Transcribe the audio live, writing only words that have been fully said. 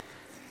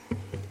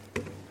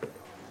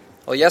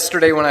Well,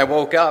 yesterday when I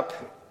woke up,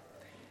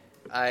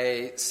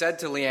 I said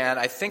to Leanne,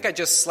 I think I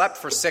just slept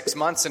for 6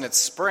 months and it's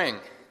spring.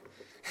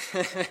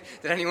 Did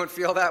anyone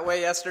feel that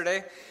way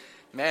yesterday?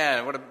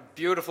 Man, what a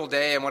beautiful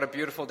day, and what a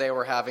beautiful day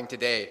we're having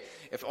today.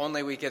 If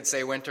only we could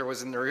say winter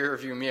was in the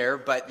rearview mirror,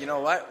 but you know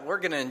what? We're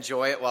going to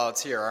enjoy it while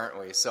it's here, aren't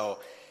we? So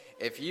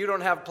if you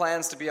don't have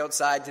plans to be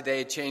outside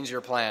today, change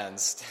your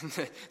plans.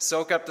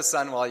 Soak up the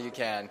sun while you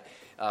can.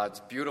 It's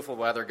beautiful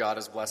weather God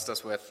has blessed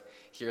us with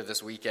here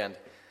this weekend.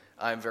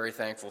 I'm very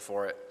thankful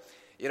for it.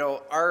 You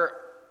know,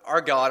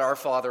 our God, our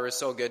Father, is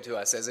so good to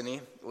us, isn't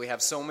He? We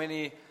have so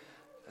many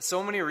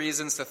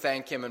reasons to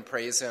thank Him and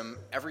praise Him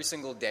every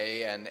single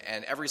day and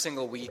every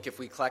single week. If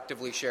we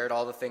collectively shared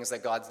all the things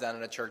that God's done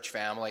in a church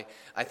family,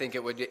 I think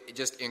it would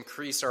just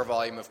increase our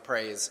volume of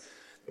praise.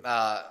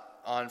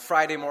 On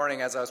Friday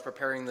morning, as I was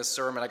preparing this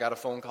sermon, I got a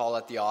phone call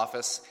at the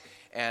office.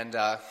 And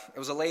it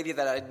was a lady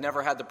that I'd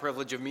never had the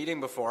privilege of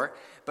meeting before,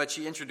 but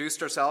she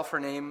introduced herself. Her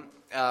name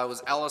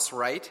was Alice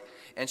Wright,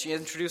 and she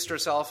introduced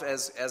herself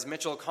as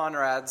Mitchell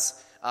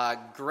Conrad's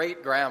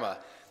great-grandma.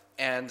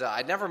 And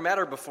I'd never met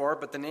her before,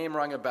 but the name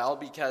rung a bell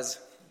because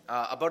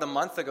about a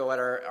month ago at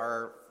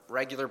our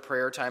regular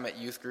prayer time at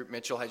youth group,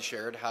 Mitchell had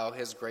shared how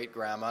his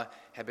great-grandma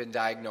had been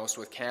diagnosed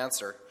with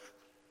cancer,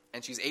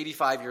 and she's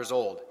 85 years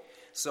old.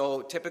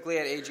 So typically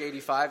at age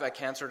 85, a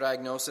cancer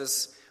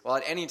diagnosis, well,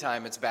 at any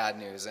time it's bad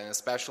news, and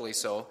especially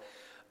so.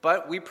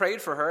 But we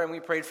prayed for her, and we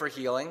prayed for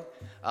healing.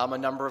 A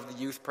number of the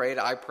youth prayed,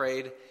 I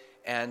prayed,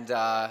 and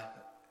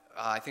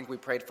I think we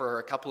prayed for her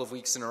a couple of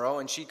weeks in a row.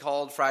 And she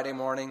called Friday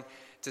morning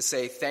to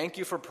say, thank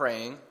you for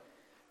praying,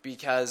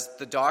 because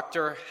the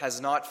doctor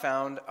has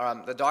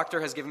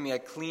given me a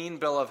clean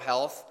bill of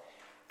health.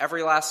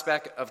 Every last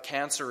speck of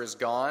cancer is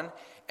gone.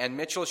 And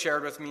Mitchell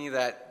shared with me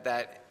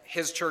that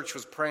his church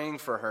was praying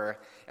for her,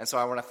 and so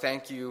I want to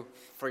thank you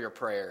for your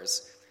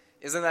prayers.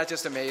 Isn't that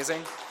just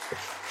amazing?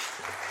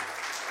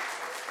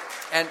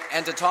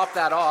 And to top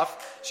that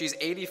off, she's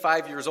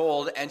 85 years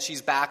old, and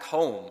she's back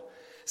home.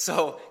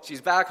 So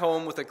she's back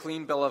home with a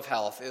clean bill of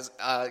health.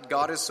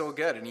 God is so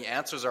good, and He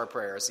answers our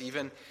prayers.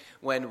 Even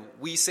when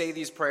we say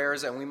these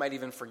prayers, and we might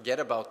even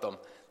forget about them,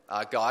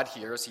 God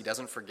hears, He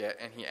doesn't forget,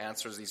 and He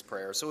answers these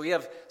prayers. So we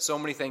have so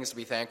many things to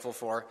be thankful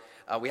for.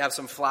 We have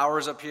some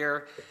flowers up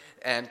here,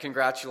 and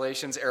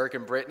congratulations, Eric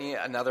and Brittany,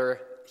 another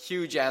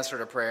huge answer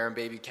to prayer, and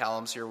baby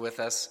Callum's here with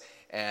us,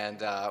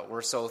 and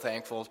we're so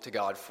thankful to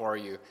God for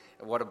you.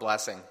 What a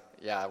blessing.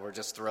 Yeah, we're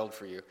just thrilled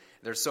for you.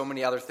 There's so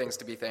many other things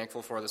to be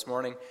thankful for this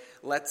morning.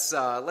 Let's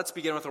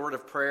begin with a word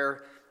of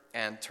prayer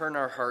and turn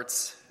our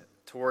hearts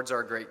towards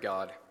our great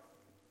God.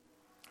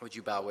 Would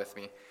you bow with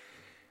me?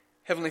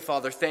 Heavenly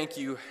Father, thank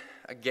you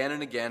again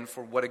and again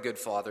for what a good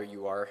Father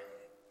you are.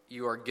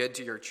 You are good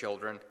to your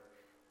children.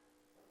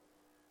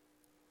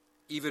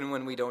 Even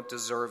when we don't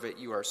deserve it,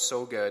 you are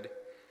so good.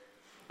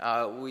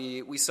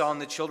 We saw in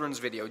the children's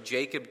video,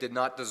 Jacob did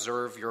not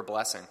deserve your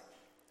blessing.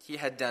 He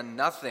had done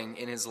nothing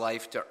in his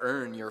life to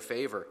earn your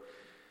favor.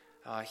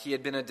 He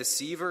had been a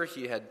deceiver.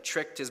 He had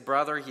tricked his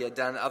brother. He had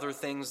done other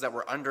things that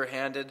were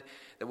underhanded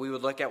that we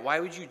would look at. Why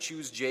would you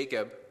choose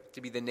Jacob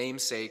to be the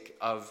namesake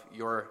of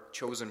your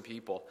chosen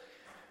people?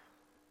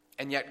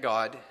 And yet,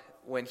 God,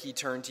 when he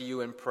turned to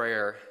you in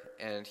prayer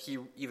and he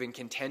even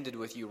contended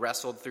with you,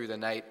 wrestled through the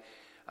night,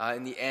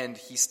 in the end,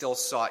 he still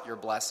sought your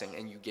blessing,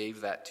 and you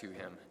gave that to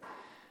him.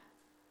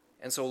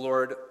 And so,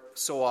 Lord,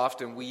 so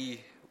often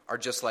we are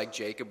just like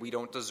Jacob. We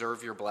don't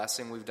deserve your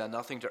blessing. We've done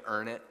nothing to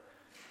earn it.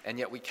 And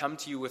yet we come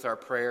to you with our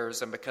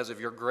prayers, and because of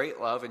your great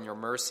love and your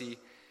mercy,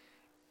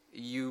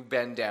 you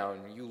bend down,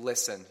 you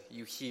listen,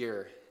 you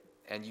hear,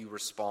 and you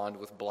respond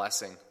with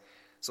blessing.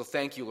 So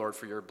thank you, Lord,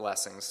 for your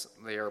blessings.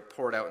 They are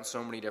poured out in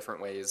so many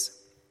different ways.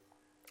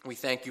 We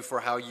thank you for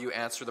how you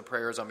answer the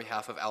prayers on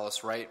behalf of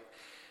Alice Wright.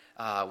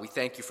 We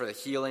thank you for the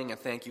healing, and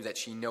thank you that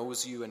she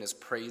knows you and is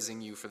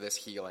praising you for this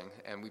healing.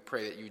 And we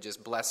pray that you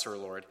just bless her,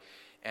 Lord,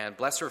 and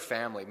bless her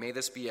family. May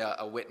this be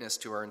a witness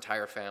to our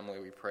entire family,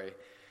 we pray.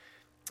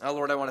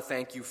 Lord, I want to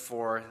thank you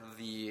for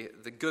the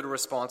good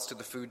response to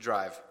the food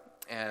drive.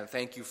 And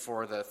thank you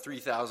for the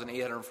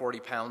 3,840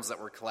 pounds that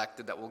were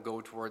collected that will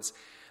go towards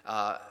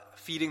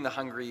feeding the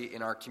hungry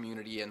in our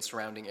community and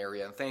surrounding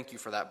area. And thank you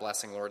for that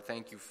blessing, Lord.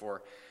 Thank you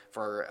for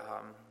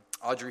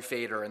Audrey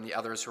Fader and the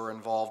others who are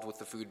involved with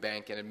the food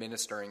bank and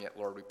administering it.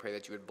 Lord, we pray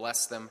that you would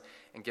bless them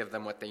and give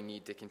them what they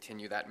need to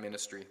continue that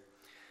ministry.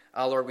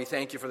 Lord, we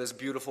thank you for this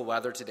beautiful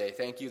weather today.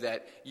 Thank you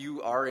that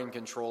you are in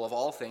control of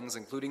all things,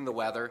 including the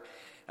weather.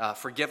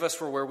 Forgive us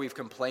for where we've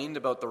complained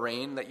about the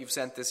rain that you've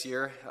sent this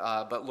year.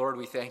 But Lord,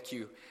 we thank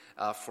you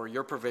for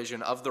your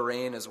provision of the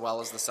rain as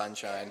well as the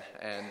sunshine.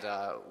 And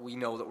we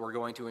know that we're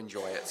going to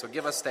enjoy it. So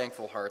give us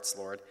thankful hearts,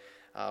 Lord,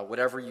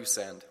 whatever you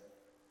send.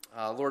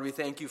 Lord, we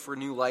thank you for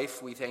new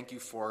life. We thank you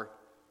for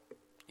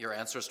your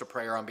answers to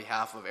prayer on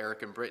behalf of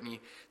Eric and Brittany.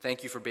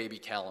 Thank you for baby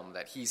Callum,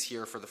 that he's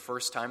here for the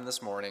first time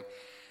this morning,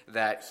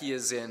 that he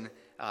is in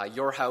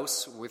your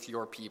house with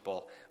your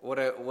people. What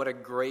a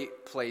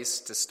great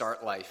place to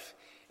start life.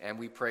 And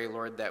we pray,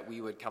 Lord, that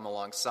we would come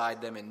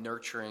alongside them in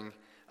nurturing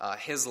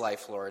his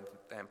life, Lord,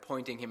 and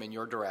pointing him in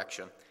your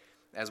direction,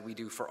 as we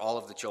do for all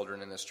of the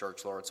children in this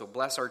church, Lord. So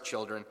bless our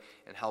children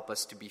and help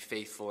us to be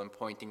faithful in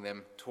pointing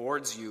them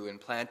towards you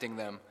and planting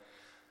them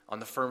on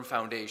the firm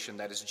foundation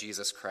that is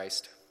Jesus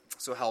Christ.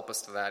 So help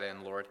us to that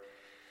end, Lord.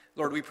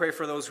 Lord, we pray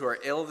for those who are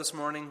ill this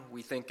morning.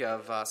 We think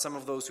of some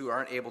of those who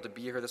aren't able to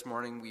be here this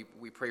morning.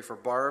 We pray for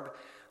Barb.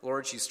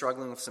 Lord, she's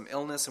struggling with some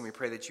illness, and we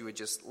pray that you would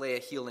just lay a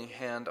healing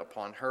hand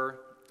upon her.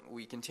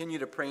 We continue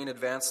to pray in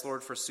advance,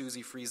 Lord, for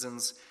Susie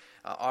Friesen's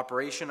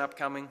operation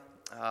upcoming.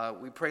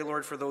 We pray,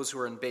 Lord, for those who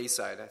are in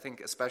Bayside. I think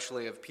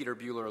especially of Peter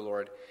Bueller,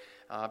 Lord.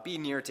 Be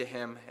near to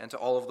him and to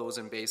all of those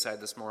in Bayside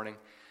this morning.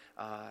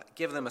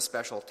 Give them a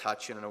special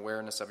touch and an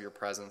awareness of your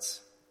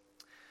presence.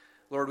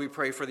 Lord, we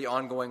pray for the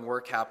ongoing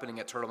work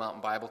happening at Turtle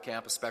Mountain Bible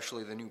Camp,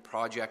 especially the new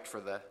project for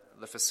the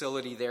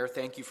facility there.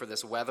 Thank you for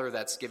this weather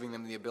that's giving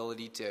them the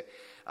ability to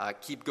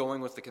keep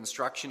going with the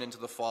construction into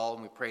the fall,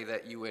 and we pray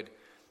that you would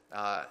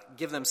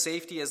give them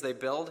safety as they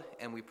build,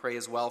 and we pray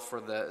as well for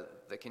the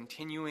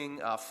continuing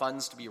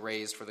funds to be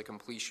raised for the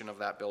completion of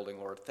that building,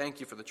 Lord.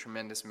 Thank you for the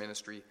tremendous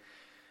ministry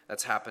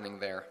that's happening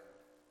there.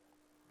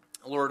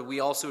 Lord, we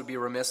also would be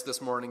remiss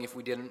this morning if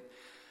we didn't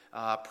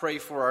pray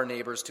for our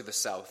neighbors to the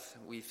south.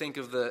 We think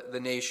of the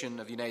nation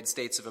of the United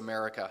States of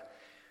America,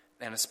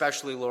 and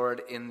especially,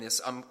 Lord, in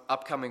this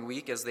upcoming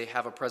week as they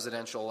have a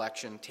presidential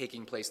election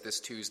taking place this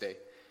Tuesday.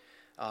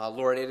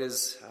 Lord,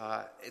 it's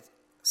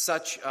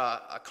such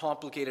a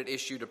complicated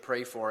issue to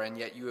pray for, and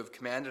yet you have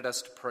commanded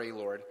us to pray,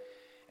 Lord,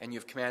 and you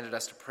have commanded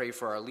us to pray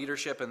for our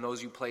leadership and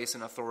those you place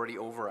in authority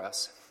over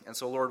us. And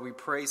so, Lord, we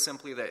pray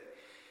simply that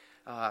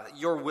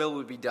your will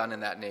would be done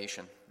in that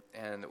nation,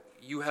 and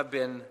you have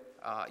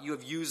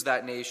used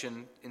that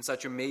nation in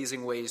such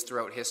amazing ways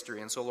throughout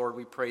history. And so, Lord,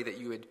 we pray that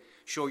you would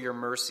show your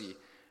mercy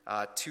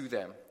to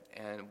them,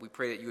 and we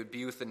pray that you would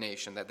be with the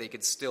nation, that they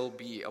could still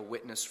be a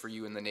witness for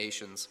you in the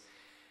nations,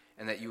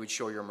 and that you would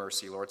show your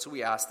mercy, Lord. So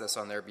we ask this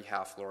on their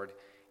behalf, Lord,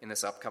 in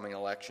this upcoming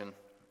election.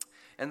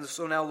 And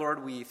so now,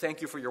 Lord, we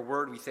thank you for your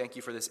word. We thank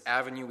you for this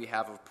avenue we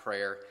have of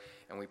prayer.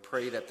 And we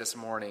pray that this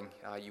morning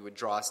you would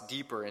draw us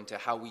deeper into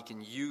how we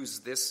can use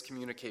this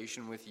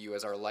communication with you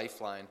as our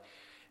lifeline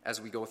as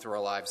we go through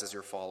our lives as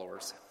your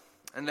followers.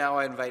 And now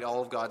I invite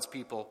all of God's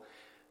people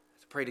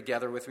to pray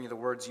together with me the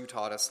words you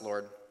taught us,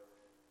 Lord.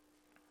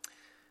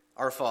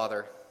 Our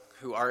Father,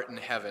 who art in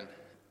heaven,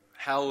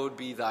 hallowed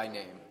be thy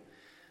name.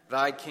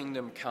 Thy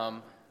kingdom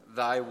come,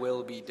 thy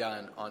will be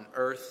done on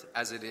earth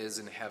as it is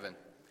in heaven.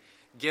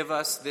 Give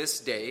us this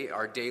day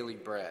our daily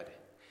bread,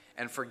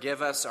 and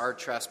forgive us our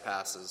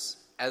trespasses,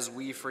 as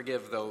we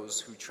forgive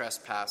those who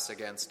trespass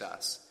against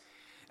us.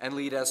 And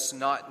lead us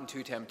not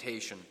into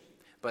temptation,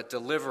 but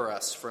deliver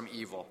us from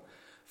evil.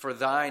 For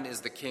thine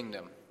is the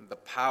kingdom, the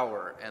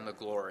power, and the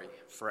glory,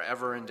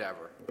 forever and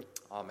ever.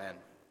 Amen.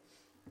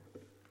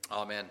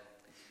 Amen.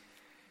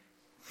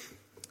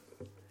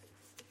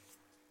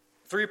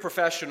 Three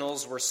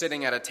professionals were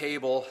sitting at a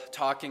table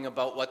talking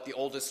about what the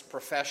oldest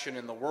profession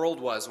in the world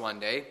was one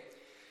day.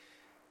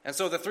 And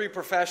so the three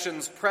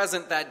professions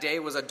present that day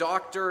was a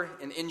doctor,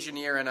 an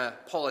engineer, and a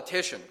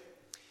politician.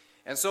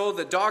 And so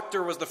the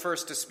doctor was the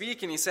first to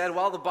speak, and he said,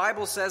 well, the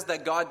Bible says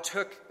that God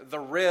took the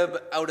rib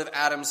out of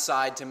Adam's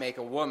side to make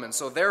a woman.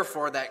 So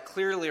therefore, that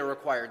clearly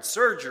required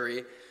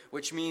surgery,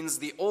 which means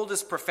the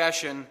oldest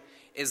profession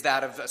is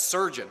that of a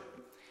surgeon.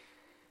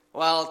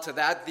 Well, to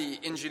that, the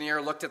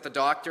engineer looked at the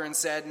doctor and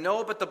said,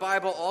 no, but the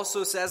Bible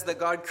also says that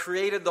God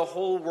created the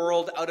whole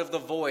world out of the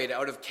void,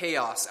 out of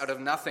chaos, out of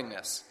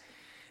nothingness.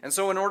 And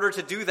so in order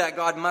to do that,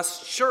 God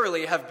must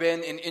surely have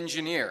been an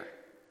engineer.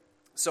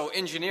 So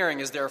engineering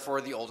is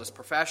therefore the oldest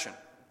profession.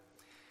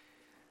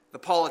 The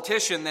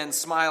politician then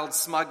smiled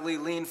smugly,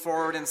 leaned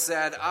forward and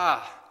said,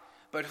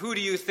 but who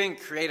do you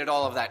think created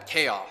all of that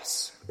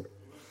chaos?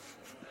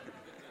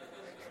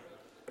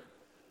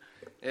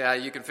 Yeah,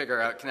 you can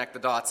connect the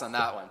dots on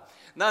that one.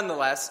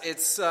 Nonetheless,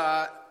 it's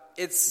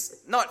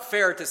not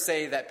fair to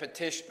say that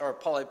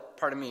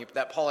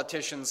that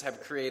politicians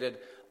have created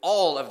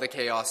all of the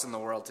chaos in the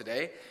world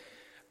today.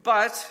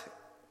 But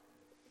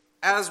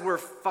as we're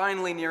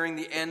finally nearing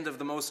the end of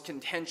the most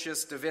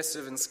contentious,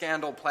 divisive, and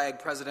scandal-plagued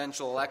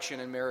presidential election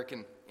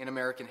in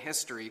American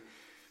history,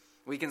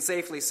 we can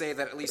safely say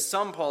that at least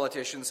some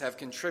politicians have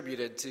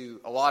contributed to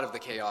a lot of the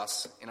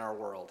chaos in our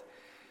world.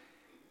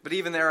 But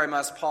even there, I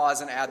must pause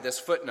and add this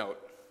footnote.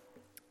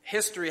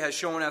 History has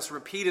shown us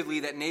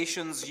repeatedly that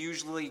nations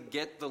usually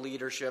get the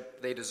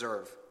leadership they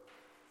deserve.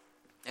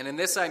 And in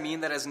this I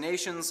mean that as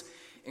nations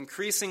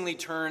increasingly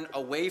turn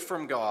away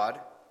from God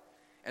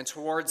and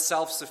towards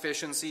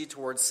self-sufficiency,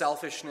 towards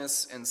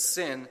selfishness and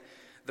sin,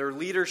 their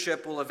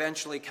leadership will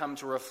eventually come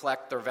to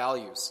reflect their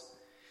values.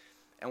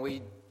 And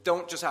we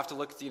don't just have to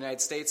look at the United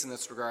States in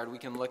this regard, we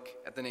can look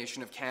at the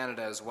nation of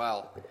Canada as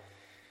well.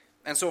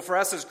 And so for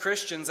us as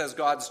Christians, as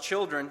God's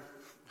children,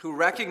 who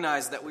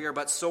recognize that we are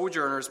but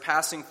sojourners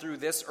passing through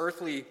this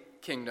earthly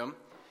kingdom,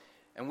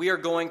 and we are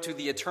going to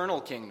the eternal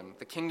kingdom,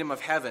 the kingdom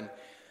of heaven,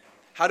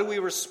 how do we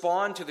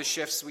respond to the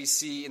shifts we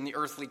see in the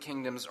earthly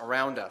kingdoms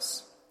around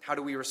us? How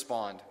do we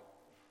respond?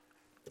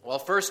 Well,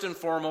 first and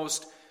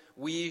foremost,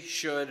 we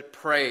should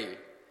pray.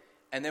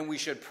 And then we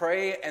should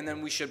pray, and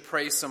then we should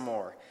pray some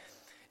more.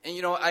 And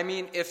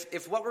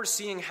if what we're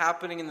seeing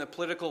happening in the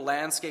political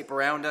landscape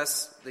around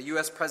us, the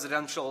U.S.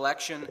 presidential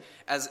election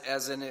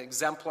as an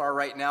exemplar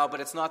right now, but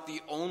it's not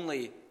the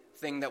only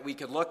thing that we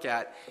could look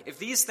at, if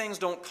these things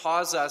don't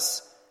cause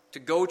us to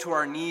go to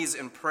our knees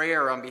in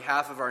prayer on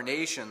behalf of our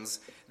nations,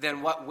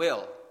 then what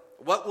will?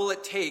 What will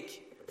it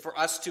take for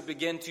us to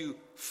begin to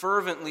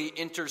fervently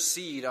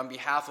intercede on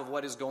behalf of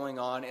what is going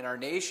on in our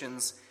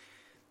nations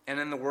and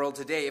in the world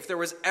today? If there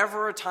was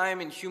ever a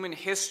time in human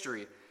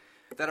history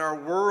that our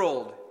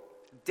world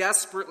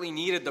desperately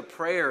needed the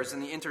prayers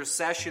and the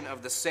intercession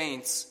of the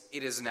saints,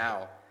 it is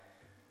now.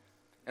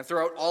 And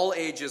throughout all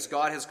ages,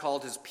 God has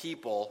called his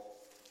people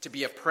to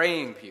be a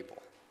praying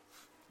people.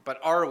 But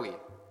are we?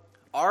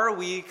 Are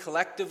we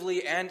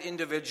collectively and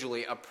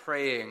individually a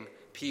praying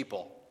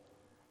people?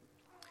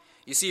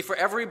 You see, for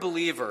every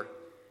believer,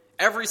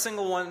 every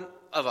single one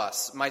of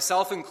us,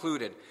 myself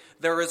included,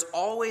 there is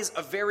always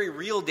a very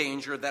real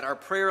danger that our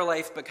prayer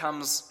life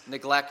becomes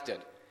neglected.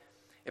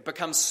 It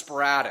becomes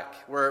sporadic,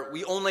 where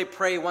we only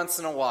pray once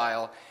in a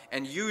while,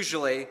 and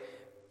usually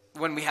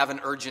when we have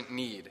an urgent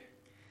need.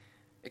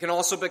 It can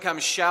also become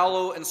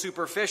shallow and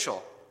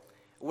superficial,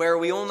 where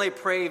we only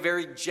pray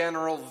very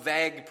general,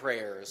 vague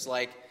prayers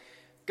like,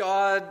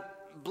 God,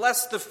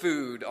 bless the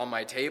food on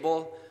my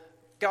table.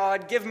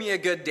 God, give me a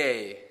good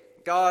day.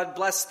 God,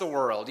 bless the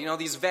world.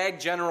 These vague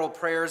general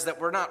prayers that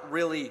we're not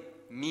really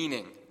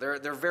meaning.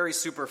 They're very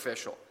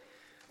superficial.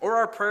 Or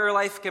our prayer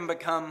life can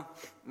become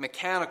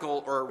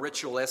mechanical or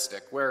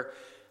ritualistic, where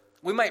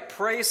we might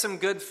pray some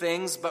good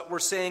things, but we're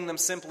saying them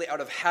simply out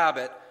of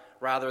habit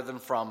rather than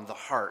from the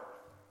heart.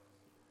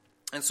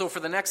 And so for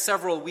the next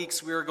several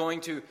weeks, we are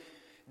going to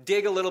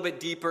dig a little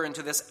bit deeper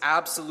into this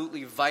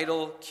absolutely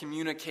vital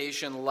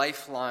communication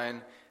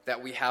lifeline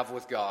that we have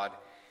with God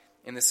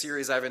in the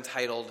series I've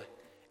entitled,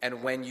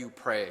 And When You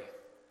Pray.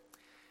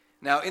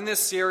 Now, in this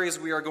series,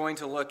 we are going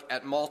to look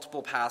at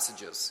multiple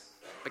passages,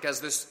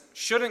 because this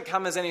shouldn't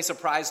come as any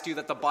surprise to you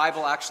that the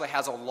Bible actually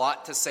has a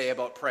lot to say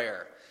about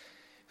prayer.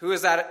 Who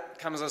is that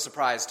come as a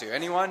surprise to?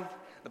 Anyone?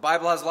 The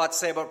Bible has a lot to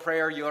say about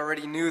prayer. You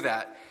already knew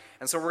that.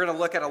 And so we're going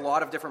to look at a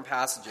lot of different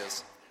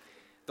passages.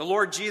 The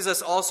Lord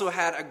Jesus also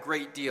had a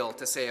great deal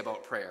to say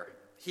about prayer.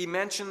 He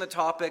mentioned the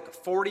topic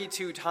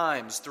 42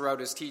 times throughout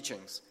his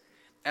teachings.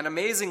 And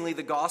amazingly,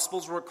 the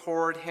Gospels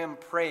record him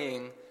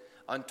praying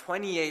on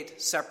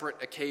 28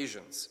 separate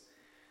occasions.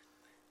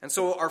 And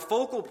so our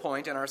focal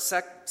point and our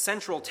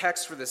central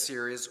text for this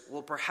series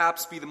will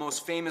perhaps be the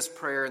most famous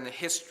prayer in the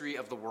history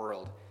of the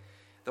world.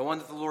 The one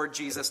that the Lord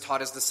Jesus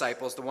taught his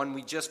disciples, the one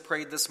we just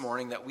prayed this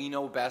morning that we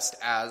know best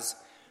as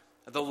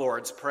the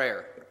Lord's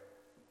Prayer.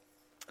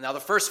 Now, the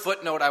first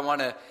footnote I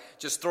want to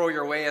just throw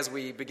your way as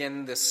we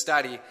begin this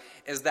study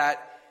is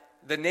that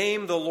the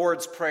name the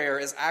Lord's Prayer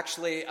is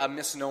actually a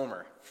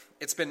misnomer.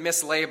 It's been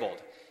mislabeled.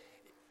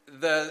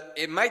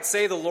 It might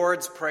say the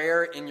Lord's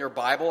Prayer in your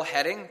Bible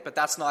heading, but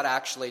that's not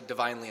actually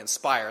divinely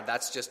inspired.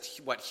 That's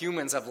just what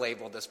humans have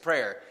labeled this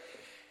prayer.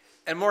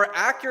 A more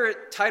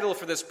accurate title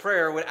for this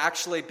prayer would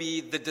actually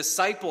be the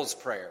Disciples'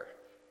 Prayer.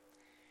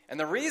 And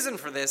the reason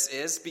for this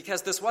is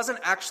because this wasn't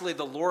actually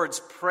the Lord's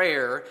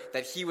Prayer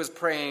that he was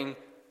praying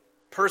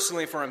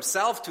personally for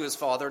himself to his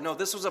Father. No,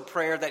 this was a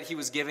prayer that he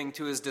was giving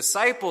to his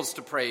disciples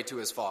to pray to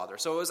his Father.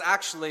 So it was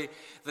actually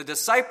the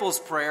disciples'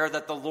 prayer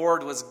that the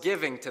Lord was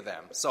giving to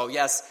them. So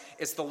yes,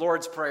 it's the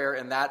Lord's Prayer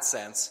in that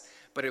sense,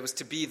 but it was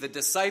to be the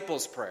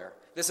disciples' prayer.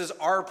 This is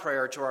our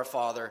prayer to our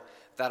Father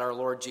that our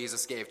Lord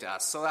Jesus gave to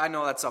us. So I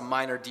know that's a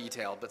minor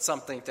detail, but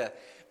something to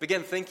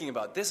begin thinking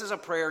about. This is a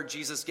prayer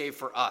Jesus gave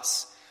for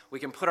us. We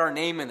can put our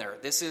name in there.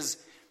 This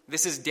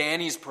is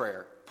Danny's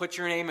prayer. Put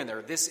your name in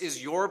there. This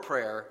is your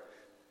prayer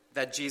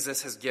that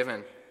Jesus has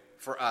given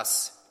for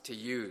us to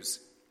use.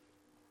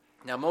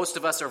 Now, most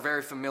of us are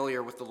very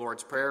familiar with the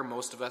Lord's Prayer.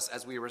 Most of us,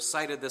 as we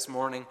recited this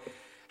morning,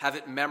 have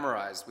it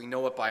memorized. We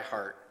know it by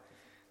heart.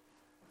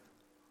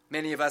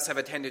 Many of us have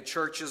attended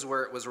churches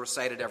where it was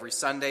recited every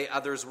Sunday.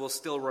 Others will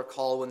still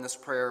recall when this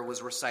prayer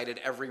was recited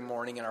every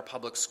morning in our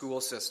public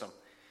school system.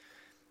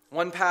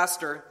 One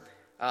pastor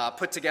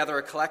put together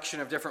a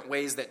collection of different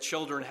ways that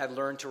children had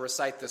learned to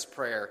recite this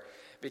prayer.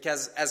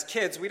 Because as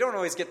kids, we don't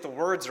always get the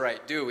words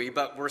right, do we?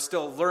 But we're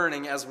still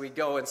learning as we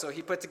go. And so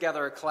he put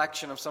together a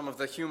collection of some of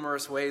the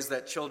humorous ways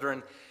that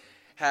children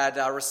had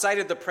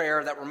recited the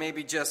prayer that were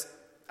maybe just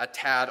a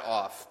tad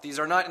off. These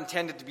are not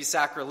intended to be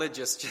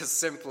sacrilegious, just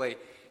simply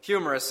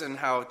humorous in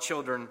how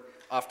children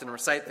often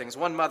recite things.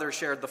 One mother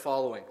shared the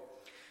following.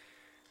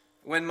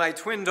 When my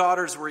twin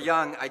daughters were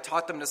young, I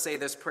taught them to say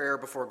this prayer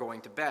before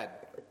going to bed.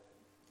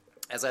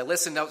 As I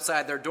listened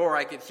outside their door,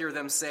 I could hear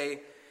them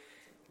say,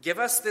 "Give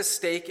us this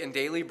steak and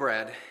daily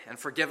bread, and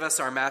forgive us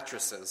our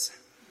mattresses."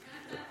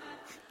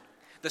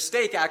 The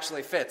steak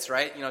actually fits,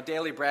 right?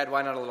 Daily bread,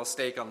 why not a little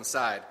steak on the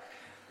side?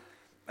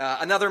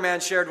 Another man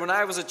shared, when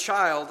I was a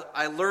child,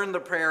 I learned the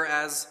prayer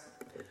as,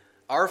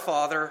 "Our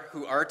Father,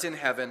 who art in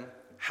heaven,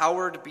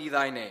 hallowed be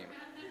thy name."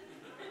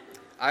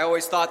 I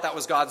always thought that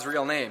was God's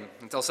real name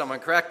until someone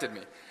corrected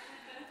me.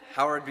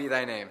 Hallowed be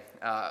thy name.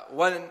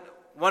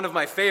 One of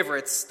my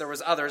favorites, there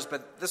was others,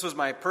 but this was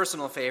my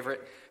personal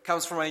favorite,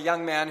 comes from a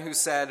young man who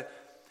said,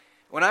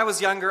 "When I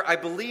was younger, I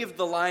believed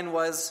the line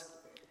was,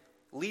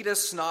 'Lead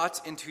us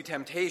not into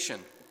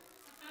temptation.'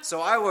 So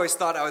I always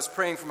thought I was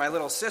praying for my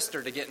little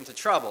sister to get into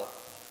trouble.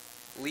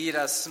 Lead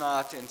us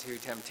not into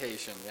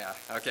temptation." Yeah,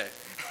 okay.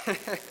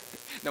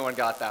 No one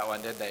got that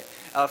one, did they?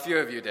 A few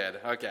of you did.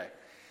 Okay.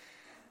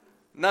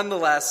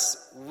 Nonetheless,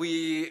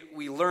 we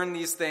learn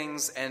these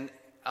things, and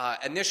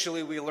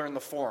initially we learn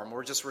the form.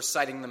 We're just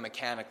reciting them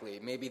mechanically.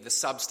 Maybe the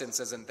substance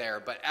isn't there,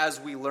 but as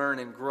we learn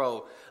and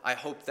grow, I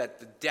hope that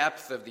the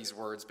depth of these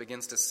words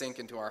begins to sink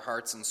into our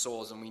hearts and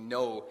souls, and we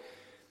know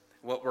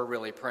what we're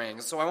really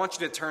praying. So I want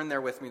you to turn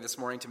there with me this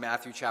morning to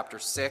Matthew chapter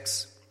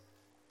 6.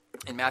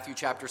 In Matthew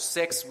chapter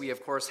 6, we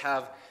of course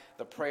have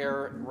the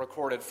prayer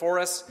recorded for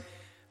us,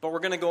 but we're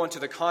going to go into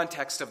the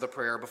context of the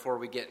prayer before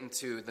we get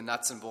into the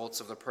nuts and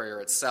bolts of the prayer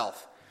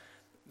itself.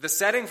 The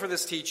setting for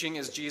this teaching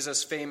is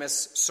Jesus'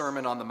 famous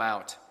Sermon on the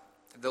Mount.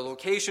 The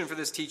location for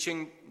this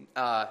teaching,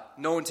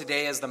 known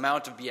today as the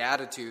Mount of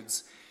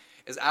Beatitudes,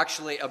 is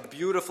actually a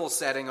beautiful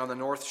setting on the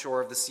north shore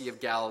of the Sea of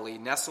Galilee,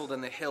 nestled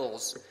in the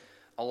hills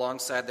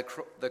alongside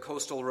the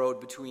coastal road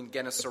between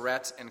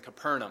Gennesaret and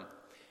Capernaum.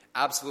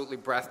 Absolutely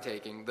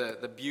breathtaking,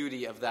 the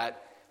beauty of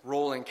that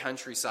rolling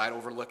countryside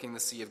overlooking the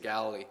Sea of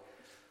Galilee.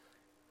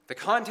 The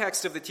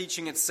context of the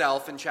teaching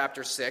itself in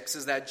chapter 6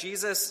 is that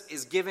Jesus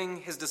is giving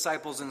his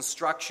disciples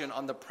instruction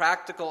on the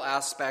practical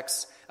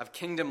aspects of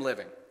kingdom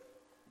living.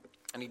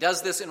 And he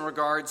does this in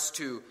regards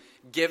to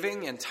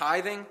giving and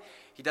tithing.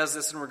 He does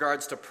this in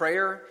regards to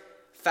prayer,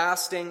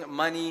 fasting,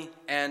 money,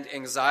 and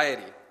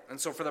anxiety.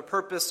 And so for the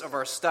purpose of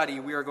our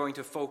study, we are going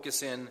to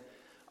focus in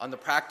on the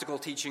practical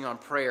teaching on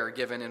prayer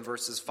given in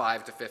verses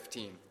 5 to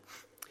 15.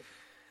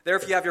 There,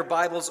 if you have your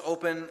Bibles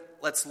open,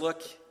 let's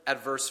look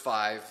at verse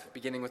 5,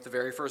 beginning with the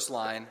very first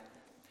line.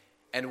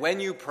 "And when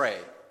you pray."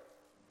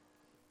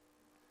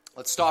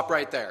 Let's stop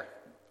right there.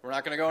 We're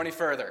not going to go any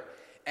further.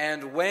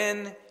 "And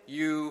when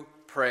you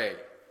pray."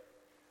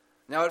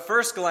 Now, at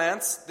first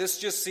glance, this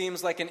just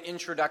seems like an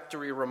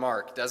introductory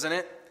remark, doesn't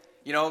it?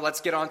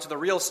 Let's get on to the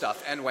real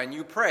stuff. And when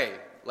you pray.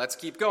 Let's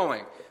keep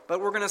going. But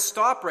we're going to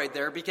stop right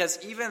there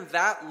because even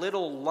that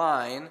little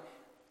line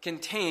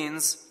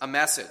contains a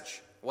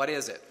message. What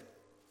is it?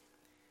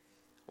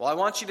 Well, I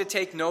want you to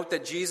take note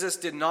that Jesus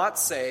did not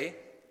say,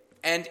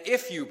 "and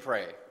if you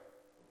pray."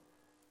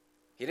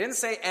 He didn't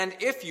say, "and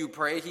if you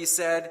pray." He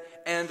said,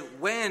 "and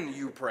when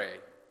you pray."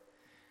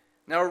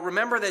 Now,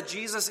 remember that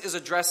Jesus is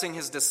addressing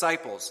his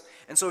disciples.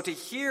 And so to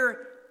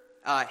hear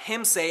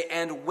him say,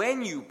 "and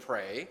when you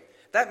pray,"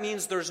 that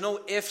means there's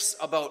no ifs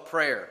about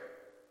prayer.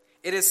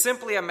 It is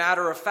simply a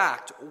matter of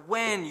fact,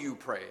 when you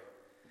pray.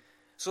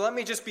 So let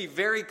me just be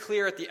very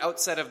clear at the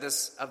outset of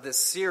this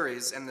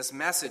series and this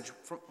message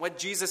from what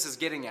Jesus is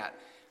getting at.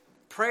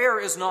 Prayer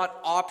is not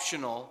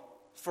optional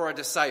for a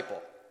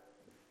disciple.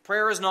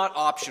 Prayer is not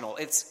optional.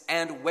 It's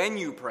 "and when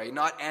you pray,"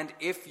 not "and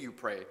if you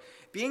pray."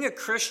 Being a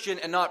Christian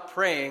and not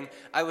praying,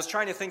 I was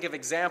trying to think of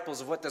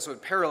examples of what this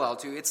would parallel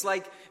to. It's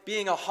like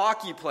being a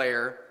hockey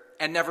player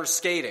and never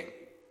skating,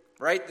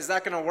 right? Is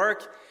that going to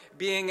work?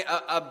 Being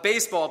a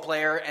baseball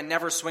player and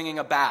never swinging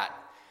a bat.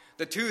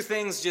 The two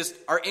things just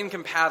are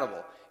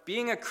incompatible.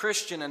 Being a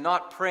Christian and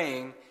not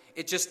praying,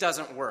 it just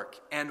doesn't work.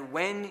 "And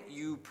when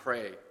you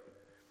pray."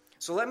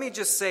 So let me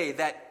just say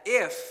that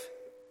if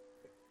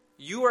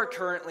you are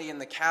currently in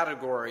the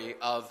category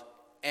of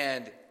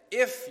 "and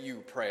if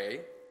you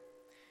pray,"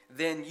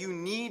 then you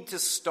need to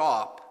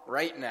stop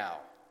right now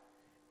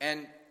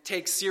and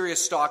take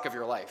serious stock of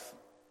your life.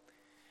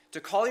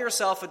 To call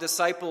yourself a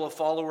disciple, a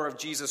follower of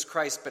Jesus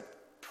Christ, but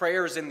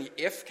prayer's in the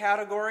if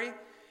category,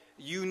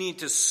 you need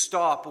to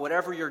stop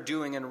whatever you're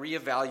doing and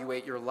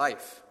reevaluate your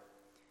life.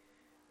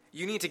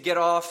 You need to get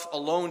off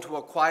alone to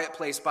a quiet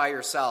place by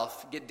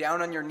yourself, get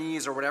down on your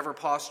knees or whatever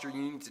posture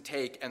you need to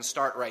take, and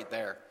start right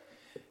there.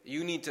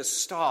 You need to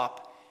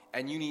stop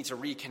and you need to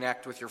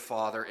reconnect with your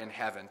Father in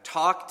heaven.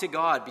 Talk to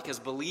God, because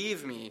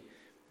believe me,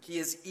 he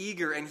is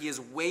eager and he is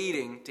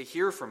waiting to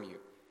hear from you.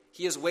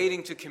 He is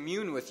waiting to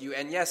commune with you,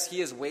 and yes,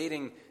 he is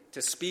waiting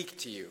to speak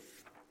to you.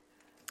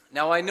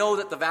 Now, I know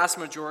that the vast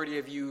majority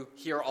of you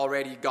here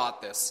already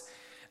got this.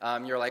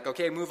 You're like,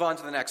 okay, move on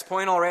to the next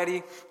point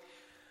already.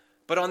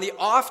 But on the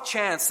off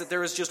chance that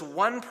there is just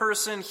one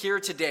person here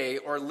today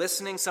or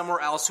listening somewhere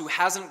else who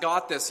hasn't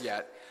got this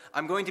yet,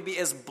 I'm going to be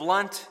as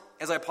blunt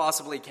as I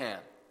possibly can.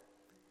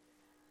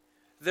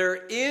 There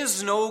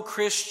is no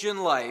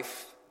Christian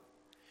life.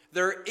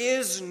 There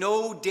is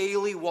no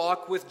daily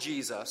walk with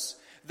Jesus.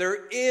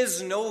 There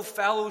is no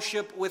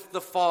fellowship with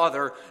the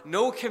Father,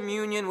 no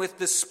communion with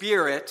the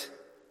Spirit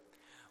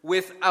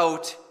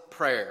without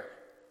prayer.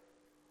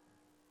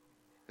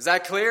 Is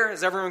that clear?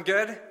 Is everyone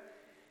good?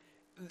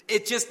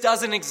 It just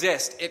doesn't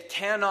exist. It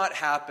cannot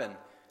happen.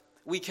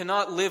 We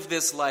cannot live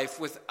this life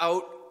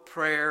without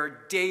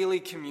prayer,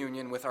 daily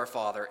communion with our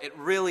Father. It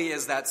really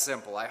is that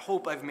simple. I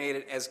hope I've made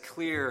it as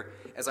clear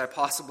as I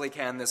possibly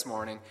can this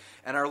morning.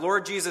 And our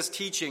Lord Jesus'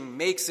 teaching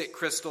makes it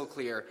crystal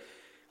clear.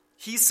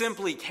 He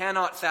simply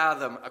cannot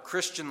fathom a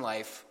Christian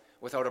life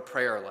without a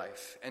prayer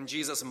life. And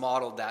Jesus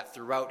modeled that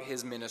throughout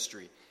his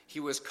ministry. He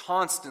was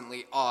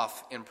constantly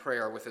off in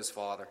prayer with his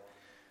Father.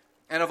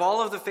 And of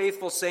all of the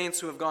faithful saints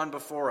who have gone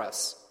before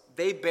us,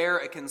 they bear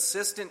a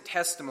consistent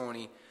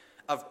testimony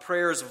of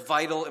prayer's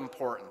vital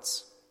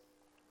importance.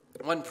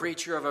 One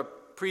preacher of a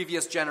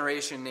previous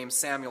generation named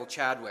Samuel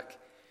Chadwick,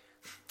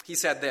 he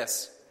said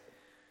this: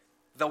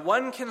 "The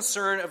one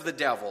concern of the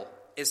devil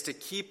is to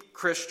keep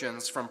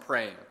Christians from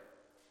praying.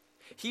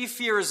 He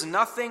fears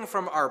nothing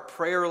from our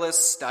prayerless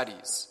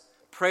studies,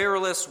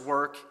 prayerless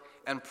work,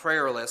 and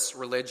prayerless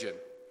religion.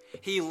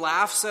 He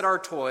laughs at our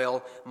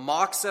toil,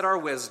 mocks at our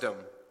wisdom,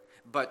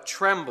 but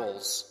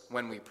trembles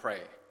when we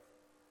pray."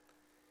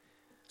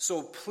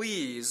 So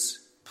please,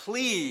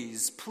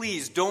 please,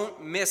 please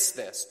don't miss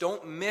this.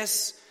 Don't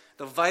miss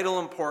the vital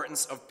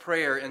importance of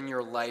prayer in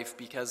your life,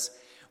 because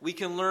we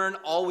can learn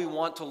all we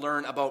want to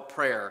learn about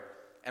prayer,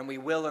 and we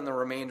will in the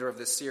remainder of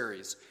this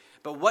series.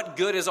 But what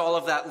good is all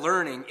of that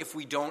learning if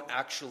we don't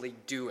actually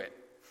do it?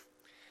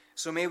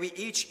 So may we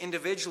each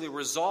individually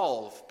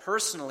resolve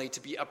personally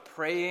to be a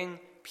praying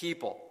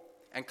people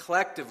and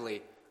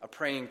collectively a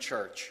praying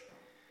church.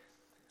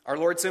 Our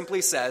Lord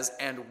simply says,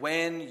 "And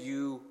when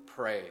you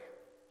pray."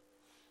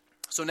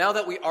 So now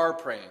that we are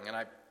praying,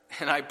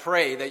 and I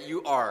pray that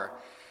you are,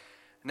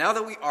 now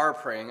that we are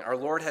praying, our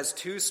Lord has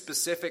two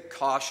specific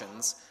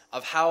cautions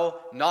of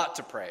how not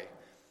to pray.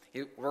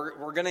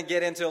 We're going to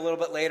get into a little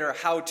bit later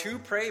how to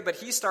pray, but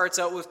he starts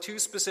out with two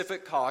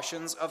specific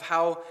cautions of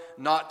how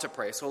not to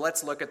pray. So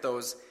let's look at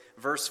those.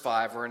 Verse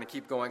 5, we're going to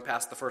keep going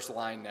past the first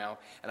line now,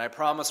 and I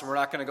promise we're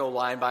not going to go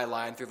line by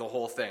line through the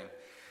whole thing.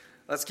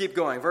 Let's keep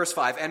going. Verse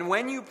 5, "And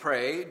when you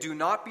pray, do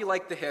not be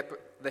like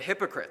the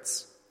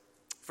hypocrites,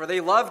 for they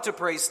love to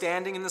pray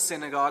standing in the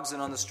synagogues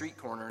and on the street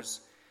corners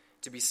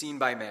to be seen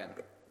by men.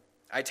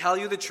 I tell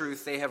you the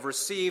truth, they have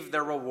received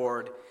their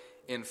reward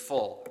in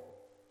full."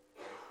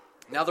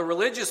 Now the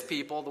religious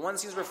people, the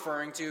ones he's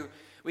referring to,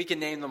 we can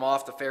name them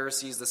off: the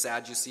Pharisees, the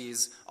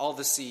Sadducees, all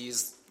the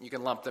C's, you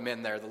can lump them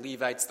in there, the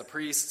Levites, the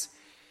priests.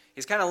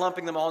 He's kind of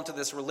lumping them all into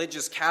this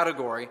religious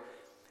category.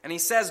 And he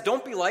says,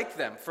 don't be like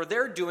them, for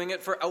they're doing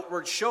it for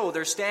outward show.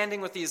 They're standing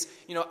with these,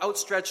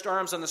 outstretched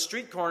arms on the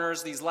street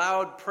corners, these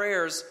loud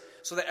prayers,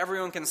 so that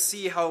everyone can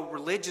see how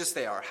religious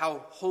they are,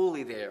 how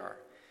holy they are.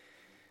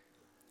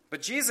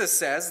 But Jesus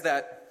says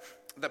that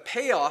the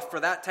payoff for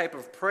that type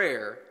of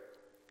prayer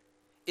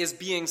is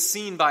being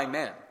seen by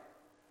men.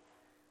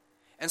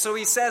 And so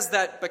he says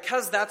that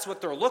because that's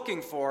what they're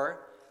looking for,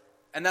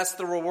 and that's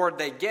the reward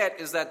they get,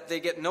 is that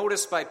they get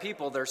noticed by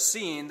people, they're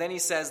seen, then he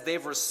says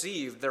they've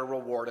received their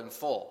reward in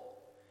full.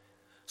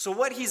 So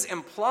what he's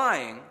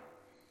implying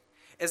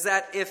is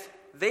that if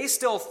they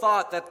still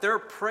thought that their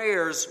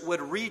prayers would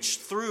reach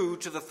through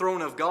to the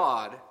throne of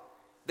God,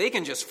 they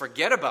can just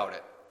forget about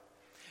it.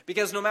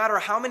 Because no matter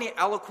how many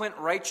eloquent,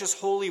 righteous,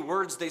 holy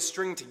words they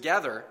string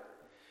together,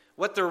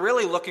 what they're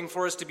really looking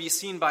for is to be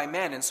seen by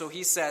men. And so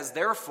he says,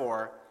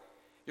 therefore,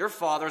 your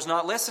Father's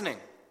not listening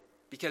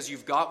because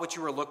you've got what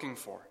you were looking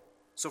for.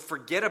 So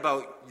forget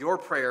about your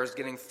prayers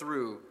getting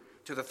through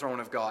to the throne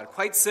of God.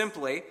 Quite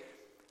simply,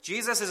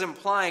 Jesus is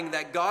implying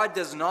that God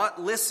does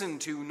not listen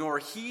to nor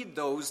heed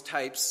those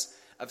types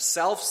of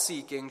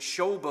self-seeking,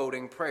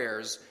 showboating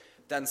prayers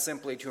done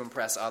simply to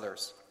impress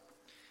others.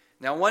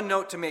 Now, one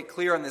note to make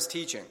clear on this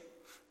teaching.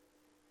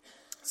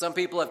 Some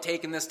people have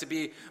taken this to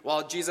be,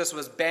 Jesus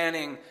was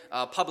banning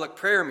public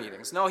prayer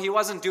meetings. No, he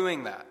wasn't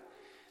doing that.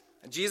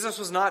 Jesus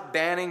was not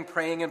banning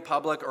praying in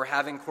public or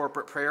having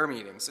corporate prayer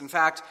meetings. In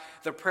fact,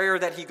 the prayer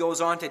that he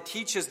goes on to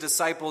teach his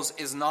disciples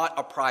is not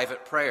a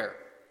private prayer.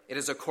 It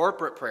is a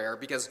corporate prayer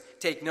because,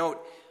 take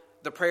note,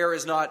 the prayer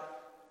is not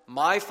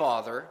 "my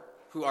Father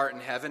who art in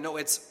heaven." No,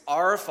 it's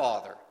 "our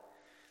Father."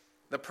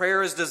 The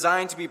prayer is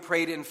designed to be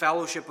prayed in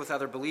fellowship with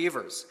other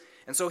believers.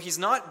 And so he's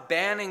not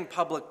banning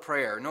public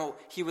prayer. No,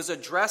 he was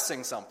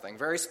addressing something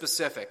very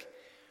specific.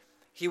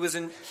 He was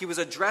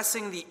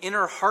addressing the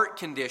inner heart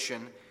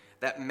condition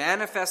that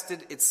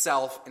manifested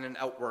itself in an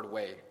outward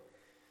way.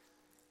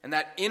 And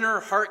that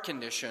inner heart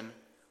condition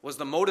was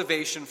the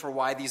motivation for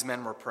why these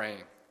men were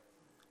praying.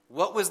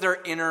 What was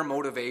their inner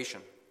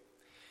motivation?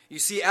 You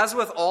see, as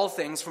with all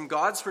things, from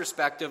God's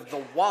perspective,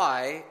 the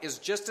why is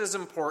just as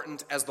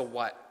important as the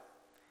what.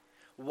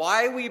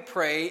 Why we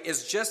pray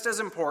is just as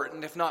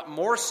important, if not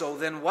more so,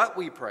 than what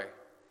we pray.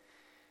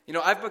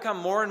 I've become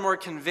more and more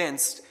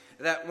convinced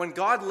that when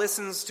God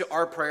listens to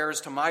our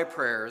prayers, to my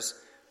prayers,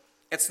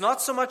 it's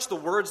not so much the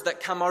words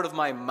that come out of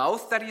my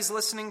mouth that he's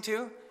listening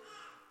to.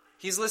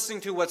 He's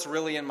listening to what's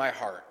really in my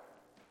heart.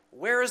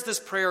 Where is this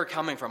prayer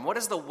coming from? What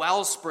is the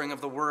wellspring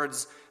of the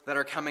words that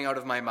are coming out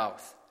of my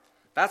mouth?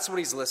 That's what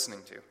he's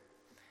listening to.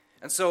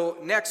 And so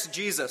next,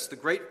 Jesus, the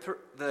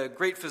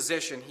great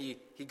physician, he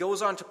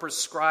goes on to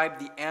prescribe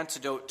the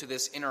antidote to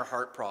this inner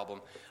heart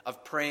problem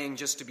of praying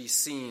just to be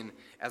seen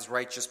as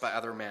righteous by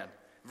other men.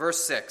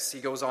 Verse 6,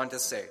 he goes on to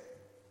say,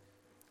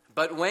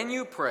 "But when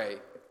you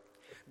pray,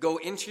 go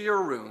into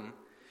your room,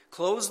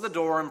 close the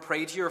door, and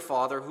pray to your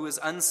Father who is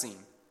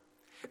unseen.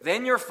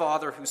 Then your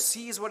Father, who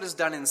sees what is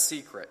done in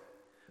secret,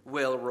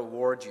 will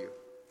reward you."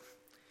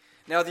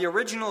 Now, the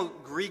original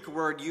Greek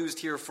word used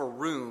here for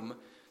room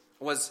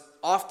was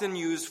often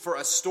used for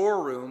a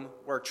storeroom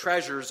where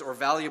treasures or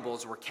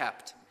valuables were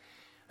kept.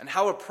 And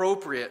how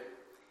appropriate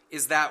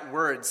is that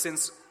word,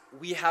 since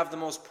we have the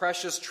most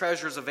precious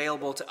treasures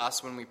available to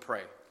us when we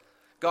pray.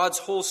 God's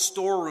whole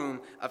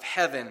storeroom of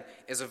heaven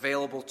is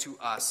available to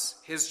us,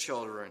 his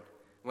children,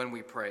 when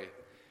we pray.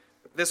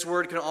 This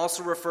word can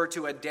also refer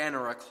to a den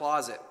or a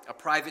closet, a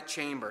private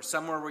chamber,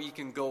 somewhere where you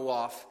can go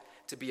off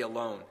to be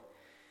alone.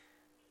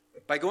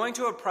 By going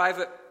to a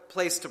private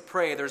place to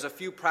pray, there's a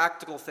few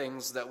practical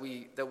things that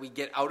we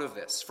get out of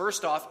this.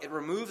 First off, it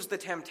removes the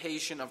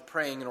temptation of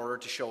praying in order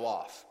to show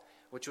off,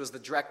 which was the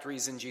direct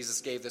reason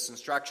Jesus gave this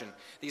instruction.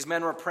 These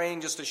men were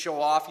praying just to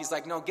show off. He's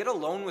like, no, get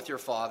alone with your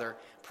Father.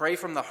 Pray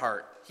from the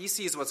heart. He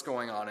sees what's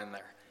going on in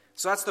there.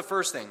 So that's the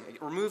first thing.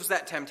 It removes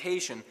that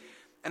temptation.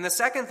 And the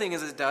second thing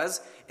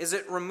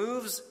it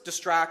removes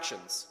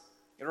distractions.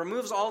 It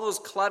removes all those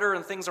clutter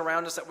and things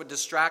around us that would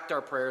distract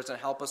our prayers and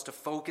help us to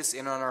focus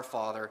in on our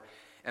Father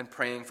and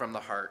praying from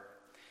the heart.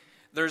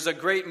 There's a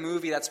great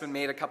movie that's been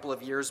made a couple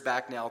of years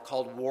back now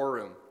called War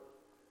Room.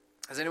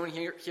 Has anyone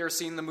here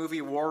seen the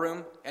movie War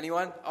Room?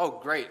 Anyone? Oh,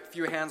 great. A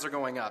few hands are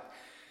going up.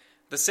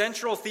 The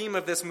central theme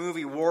of this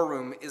movie, War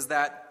Room, is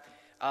that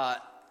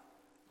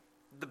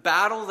the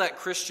battle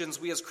that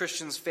we as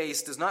Christians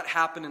face does not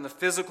happen in the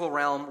physical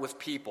realm with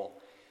people.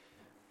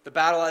 The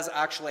battle is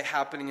actually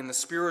happening in the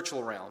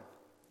spiritual realm.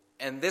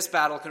 And this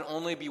battle can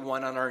only be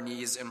won on our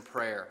knees in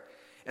prayer.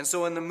 And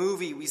so in the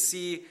movie, we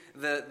see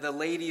the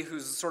lady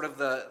who's sort of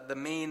the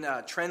main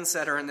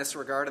trendsetter in this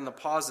regard, in the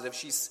positive.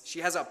 She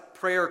has a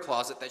prayer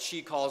closet that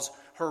she calls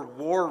her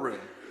war room.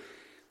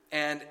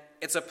 And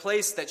it's a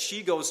place that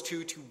she goes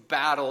to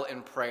battle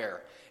in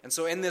prayer. And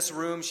so in this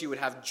room, she would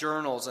have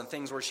journals and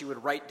things where she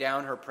would write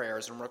down her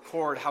prayers and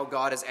record how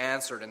God has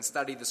answered and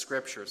study the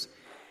scriptures.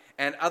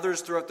 And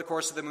others throughout the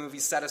course of the movie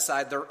set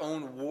aside their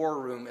own war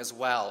room as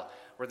well,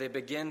 where they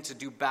begin to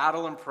do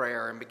battle in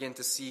prayer and begin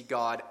to see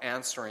God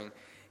answering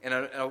in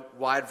a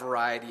wide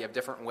variety of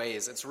different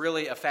ways. It's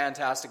really a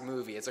fantastic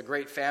movie. It's a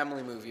great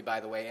family movie, by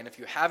the way. And if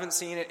you haven't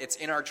seen it, it's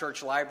in our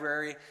church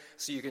library,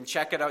 so you can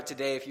check it out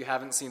today if you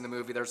haven't seen the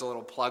movie. There's a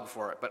little plug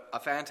for it, but a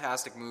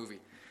fantastic movie.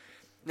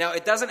 Now,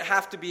 it doesn't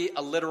have to be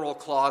a literal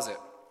closet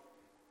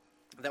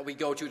that we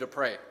go to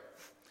pray.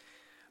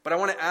 But I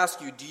want to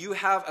ask you, do you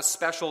have a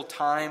special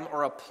time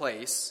or a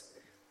place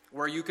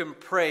where you can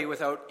pray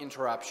without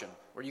interruption,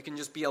 where you can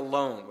just be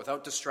alone,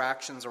 without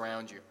distractions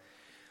around you?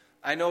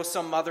 I know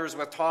some mothers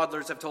with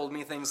toddlers have told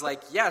me things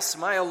like, yes,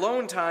 my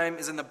alone time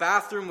is in the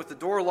bathroom with the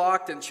door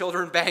locked and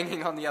children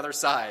banging on the other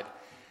side.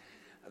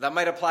 That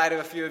might apply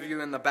to a few of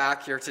you in the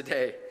back here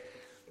today.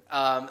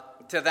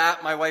 To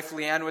that, my wife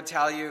Leanne would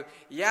tell you,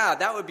 yeah,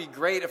 that would be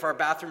great if our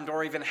bathroom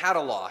door even had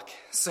a lock.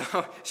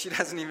 So she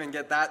doesn't even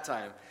get that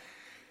time.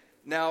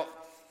 Now,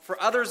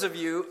 for others of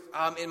you,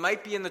 it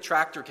might be in the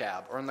tractor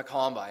cab or in the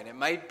combine. It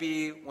might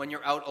be when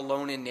you're out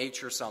alone in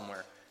nature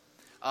somewhere.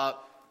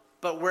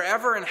 But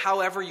wherever and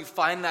however you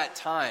find that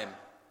time,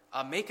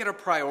 make it a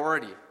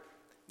priority.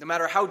 No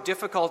matter how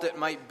difficult it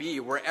might be,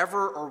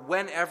 wherever or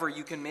whenever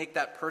you can make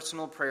that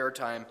personal prayer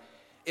time,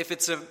 if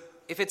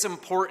it's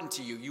important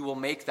to you, you will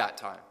make that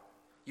time.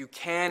 You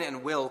can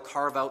and will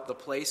carve out the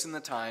place and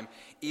the time,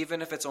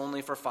 even if it's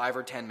only for 5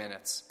 or 10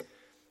 minutes.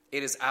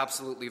 It is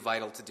absolutely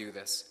vital to do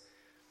this.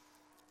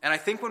 And I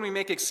think when we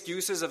make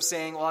excuses of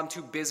saying, well, I'm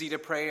too busy to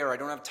pray, or I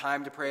don't have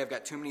time to pray, I've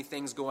got too many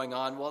things going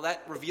on, well,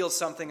 that reveals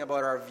something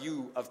about our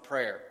view of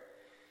prayer.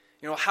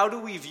 How do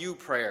we view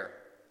prayer?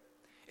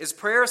 Is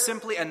prayer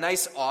simply a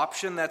nice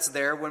option that's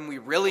there when we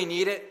really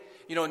need it?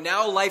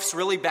 Now life's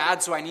really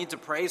bad, so I need to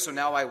pray, so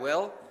now I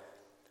will?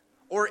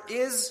 Or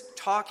is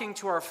talking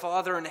to our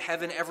Father in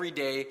heaven every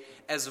day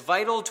as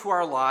vital to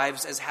our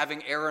lives as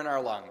having air in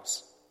our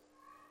lungs?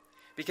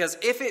 Because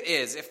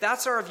if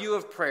that's our view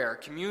of prayer,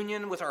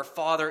 communion with our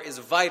Father is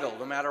vital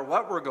no matter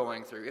what we're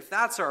going through. If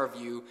that's our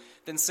view,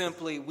 then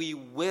simply we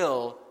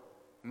will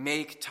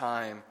make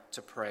time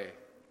to pray.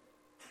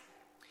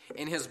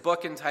 In his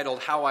book entitled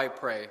How I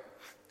Pray,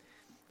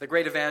 the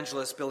great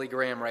evangelist Billy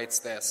Graham writes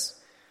this: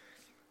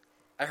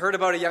 I heard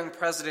about a young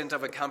president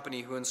of a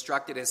company who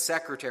instructed his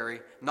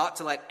secretary not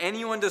to let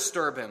anyone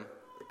disturb him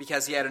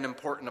because he had an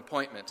important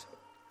appointment.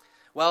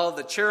 Well,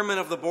 the chairman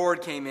of the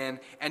board came in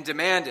and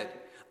demanded,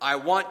 I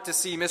want to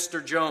see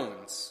Mr.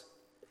 Jones.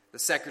 The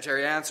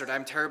secretary answered,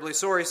 I'm terribly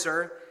sorry,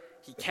 sir.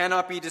 He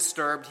cannot be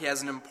disturbed. He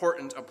has an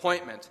important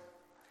appointment.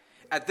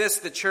 At this,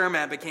 the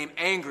chairman became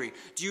angry.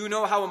 Do you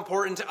know how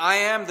important I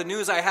am? The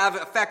news I have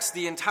affects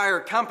the entire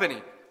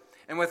company.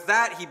 And with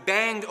that, he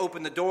banged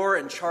open the door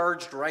and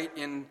charged right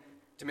in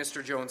to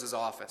Mr. Jones's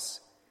office.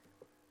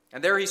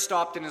 And there he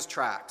stopped in his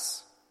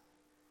tracks.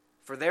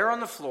 For there on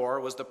the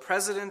floor was the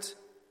president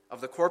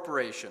of the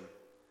corporation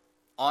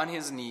on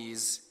his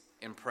knees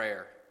in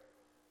prayer.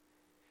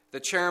 The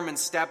chairman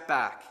stepped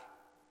back,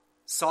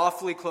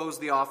 softly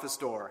closed the office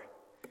door,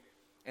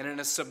 and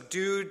in a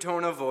subdued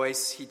tone of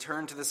voice, he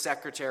turned to the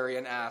secretary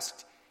and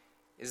asked,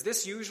 Is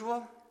this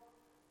usual?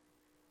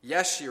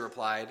 "Yes," she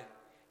replied,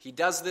 "he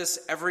does this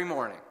every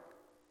morning."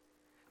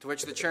 To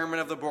which the chairman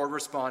of the board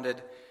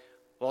responded,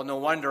 "Well, no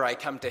wonder I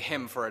come to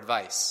him for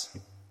advice."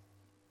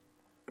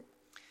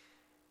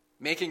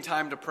 Making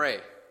time to pray.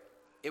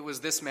 It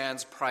was this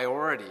man's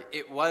priority.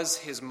 It was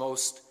his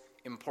most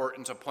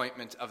important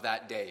appointment of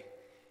that day.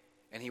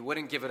 And he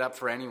wouldn't give it up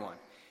for anyone.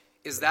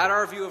 Is that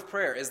our view of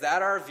prayer? Is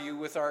that our view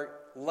with our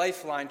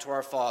lifeline to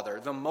our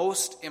Father? The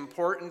most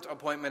important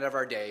appointment of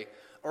our day?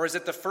 Or is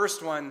it the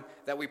first one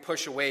that we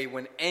push away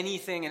when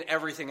anything and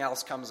everything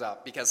else comes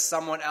up because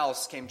someone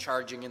else came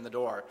charging in the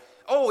door?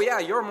 "Oh yeah,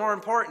 you're more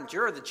important.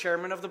 You're the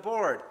chairman of the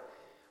board."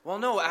 Well,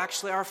 no,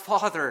 actually our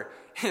Father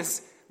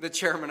is the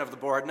chairman of the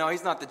board. No,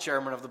 he's not the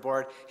chairman of the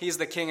board. He's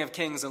the King of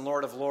Kings and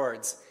Lord of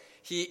Lords.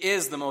 He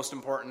is the most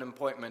important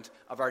appointment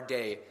of our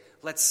day.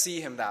 Let's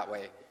see him that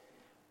way.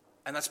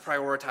 And let's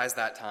prioritize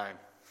that time.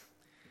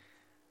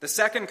 The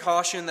second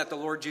caution that the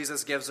Lord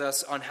Jesus gives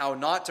us on how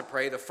not to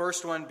pray, the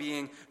first one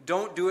being,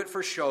 don't do it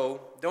for show.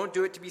 Don't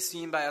do it to be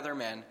seen by other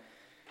men.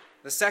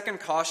 The second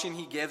caution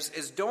he gives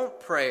is don't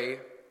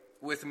pray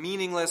with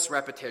meaningless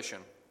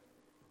repetition.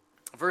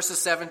 Verses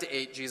 7 to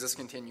 8, Jesus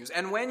continues,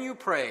 "And when you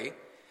pray,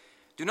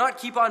 do not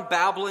keep on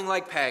babbling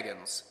like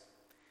pagans,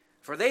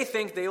 for they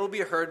think they will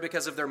be heard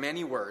because of their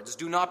many words.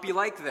 Do not be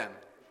like them,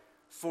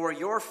 for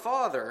your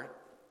Father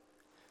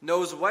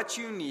knows what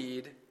you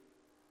need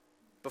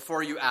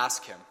before you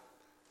ask him."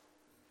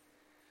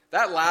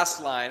 That last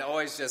line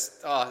always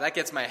that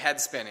gets my head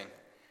spinning.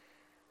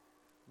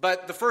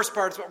 But the first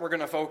part is what we're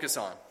going to focus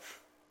on.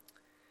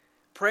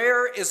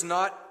 Prayer is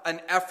not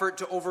an effort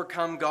to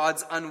overcome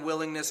God's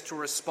unwillingness to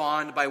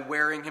respond by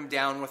wearing him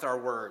down with our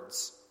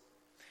words.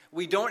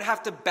 We don't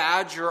have to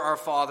badger our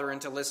Father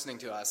into listening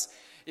to us.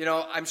 You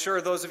know, I'm sure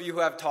those of you who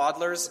have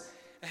toddlers,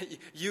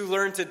 you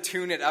learn to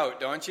tune it out,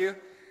 don't you?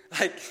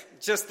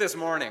 Like, just this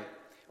morning,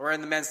 we're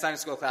in the men's Sunday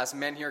school class.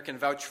 Men here can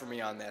vouch for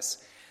me on this.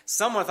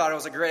 Someone thought it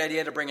was a great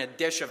idea to bring a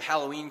dish of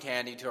Halloween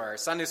candy to our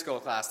Sunday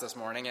school class this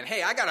morning. And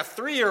hey, I got a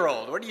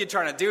 3-year-old. What are you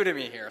trying to do to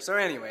me here? So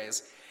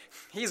anyways,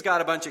 he's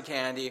got a bunch of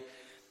candy.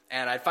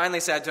 And I finally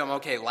said to him,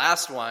 "Okay,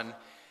 last one."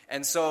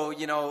 And so,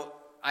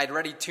 I'd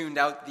already tuned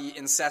out the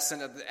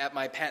incessant at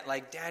my pen,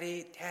 like,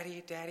 "Daddy,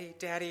 daddy, daddy,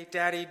 daddy,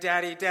 daddy,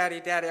 daddy, daddy,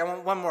 daddy. I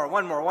want one more.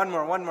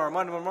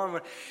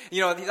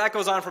 That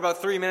goes on for about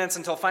 3 minutes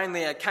until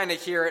finally I kind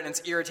of hear it and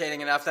it's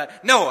irritating enough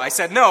that, "No," I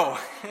said no.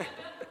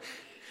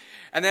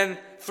 And then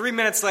 3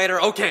 minutes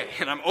later, "Okay,"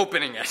 and I'm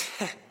opening it.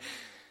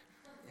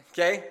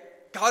 Okay?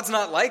 God's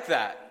not like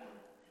that.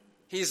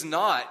 He's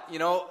not.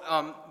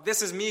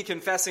 This is me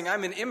confessing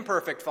I'm an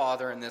imperfect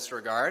father in this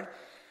regard.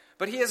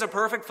 But he is a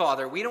perfect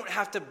Father. We don't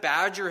have to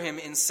badger him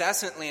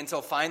incessantly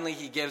until finally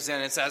he gives in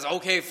and says,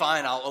 "Okay,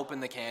 fine, I'll open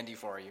the candy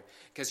for you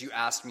because you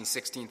asked me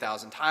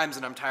 16,000 times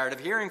and I'm tired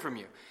of hearing from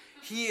you."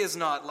 He is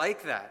not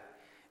like that.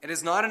 It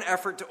is not an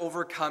effort to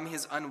overcome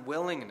his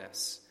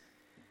unwillingness.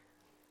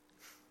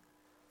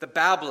 The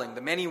babbling,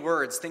 the many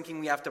words,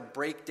 thinking we have to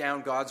break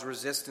down God's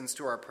resistance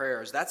to our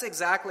prayers, that's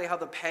exactly how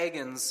the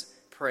pagans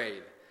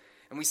prayed.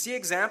 And we see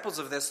examples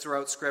of this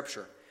throughout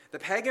Scripture. The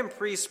pagan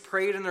priests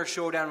prayed in their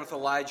showdown with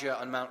Elijah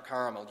on Mount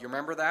Carmel. Do you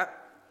remember that?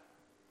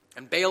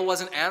 And Baal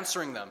wasn't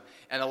answering them.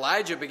 And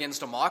Elijah begins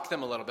to mock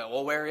them a little bit.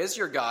 "Well, where is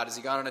your God? Has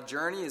he gone on a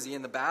journey? Is he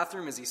in the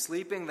bathroom? Is he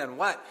sleeping? Then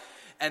what?"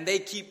 And they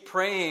keep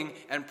praying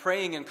and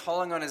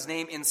calling on his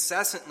name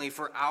incessantly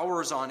for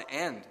hours on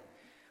end.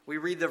 We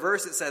read the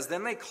verse, it says,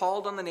 "Then they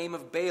called on the name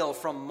of Baal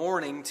from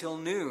morning till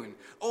noon.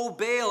 'Oh,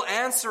 Baal,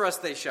 answer us,'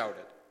 they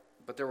shouted.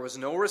 But there was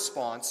no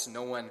response.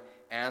 No one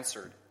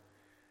answered."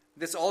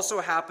 This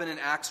also happened in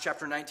Acts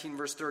chapter 19,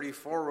 verse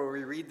 34, where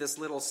we read this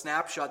little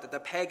snapshot that the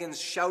pagans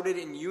shouted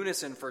in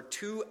unison for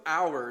 2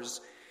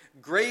 hours,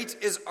 "Great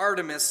is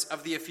Artemis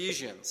of the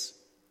Ephesians."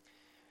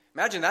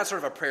 Imagine that sort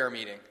of a prayer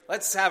meeting.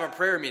 Let's have a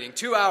prayer meeting.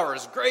 2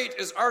 hours. "Great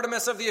is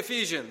Artemis of the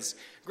Ephesians.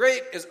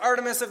 Great is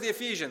Artemis of the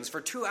Ephesians." For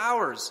 2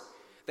 hours.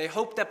 They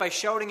hoped that by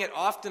shouting it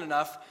often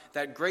enough,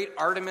 that great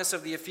Artemis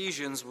of the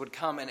Ephesians would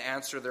come and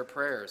answer their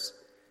prayers.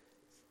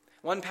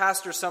 One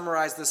pastor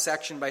summarized this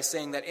section by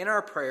saying that in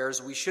our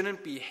prayers, we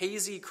shouldn't be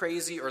hazy,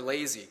 crazy, or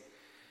lazy.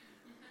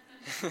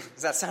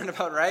 Does that sound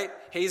about right?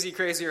 Hazy,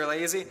 crazy, or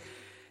lazy?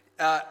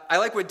 I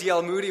like what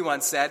D.L. Moody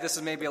once said. This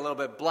is maybe a little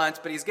bit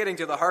blunt, but he's getting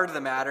to the heart of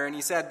the matter. And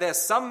he said this: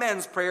 "Some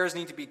men's prayers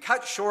need to be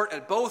cut short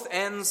at both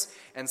ends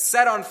and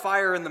set on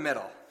fire in the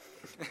middle."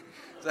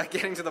 Is that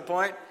getting to the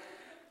point?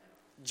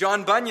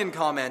 John Bunyan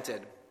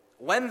commented,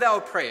 "When thou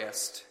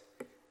prayest,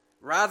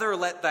 rather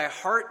let thy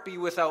heart be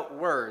without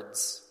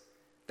words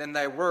than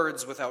thy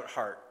words without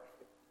heart."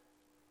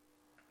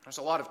 There's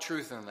a lot of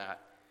truth in that.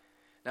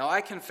 Now,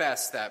 I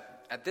confess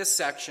that at this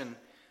section,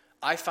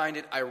 I find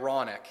it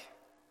ironic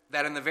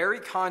that in the very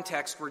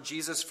context where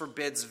Jesus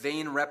forbids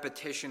vain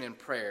repetition in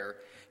prayer,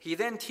 he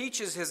then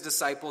teaches his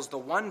disciples the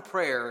one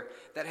prayer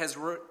that has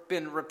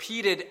been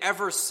repeated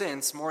ever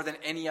since more than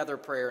any other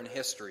prayer in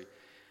history.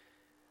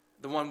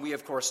 The one we,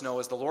 of course, know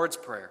as the Lord's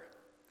Prayer.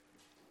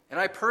 And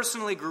I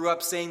personally grew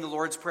up saying the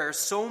Lord's Prayer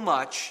so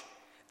much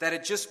that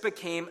it just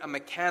became a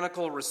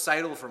mechanical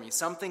recital for me,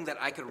 something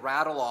that I could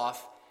rattle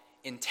off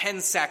in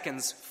 10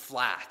 seconds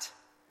flat.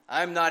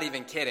 I'm not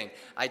even kidding.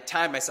 I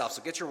timed myself,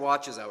 so get your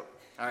watches out.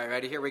 All right,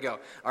 ready? Here we go.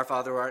 Our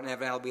Father who art in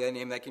heaven, hallowed be thy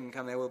name. Thy kingdom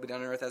come, thy will be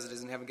done on earth as it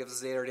is in heaven. Give us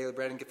this day our daily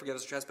bread, and forgive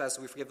us our trespasses,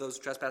 so we forgive those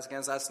who trespass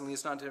against us. And lead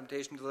us not into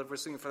temptation, deliver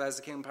us soon. For thy is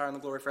the kingdom, power, and the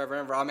glory forever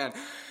and ever. Amen.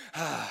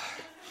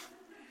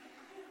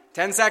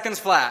 10 seconds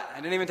flat.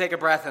 I didn't even take a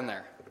breath in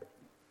there.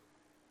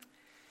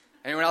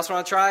 Anyone else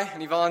want to try?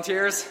 Any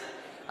volunteers?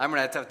 I'm going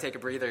to have to take a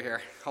breather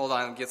here. Hold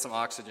on and get some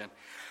oxygen.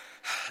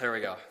 There we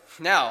go.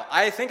 Now,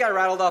 I think I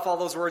rattled off all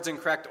those words in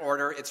correct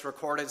order. It's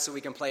recorded so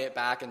we can play it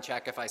back and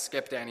check if I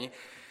skipped any.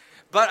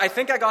 But I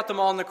think I got them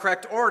all in the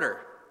correct order.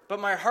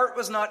 But my heart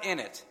was not in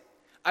it.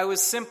 I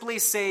was simply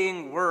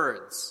saying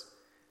words.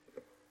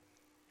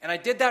 And I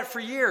did that for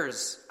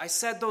years. I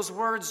said those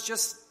words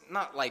just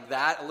not like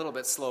that, a little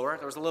bit slower.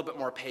 There was a little bit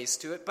more pace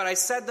to it. But I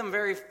said them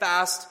very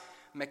fast,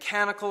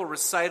 mechanical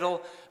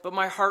recital, but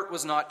my heart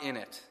was not in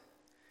it.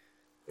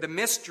 The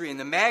mystery and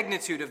the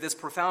magnitude of this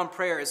profound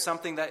prayer is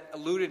something that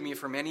eluded me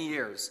for many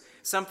years,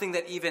 something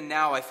that even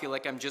now I feel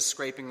like I'm just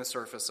scraping the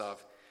surface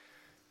of.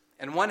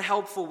 And one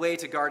helpful way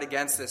to guard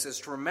against this is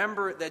to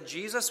remember that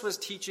Jesus was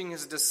teaching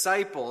his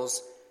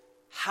disciples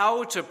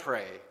how to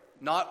pray,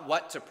 not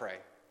what to pray.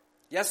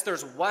 Yes,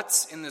 there's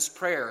what's in this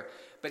prayer,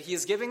 but he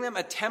is giving them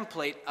a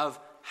template of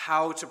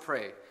how to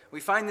pray. We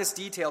find this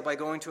detail by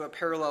going to a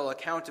parallel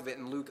account of it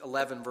in Luke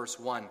 11, verse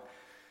 1.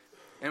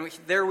 And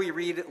there we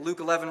read Luke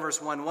 11, verse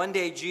 1. One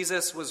day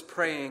Jesus was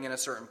praying in a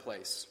certain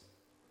place.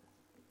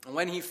 And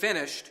when he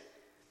finished,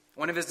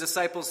 one of his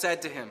disciples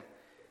said to him,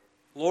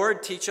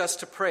 "Lord, teach us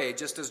to pray,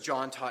 just as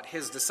John taught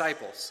his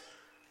disciples."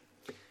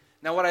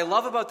 Now, what I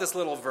love about this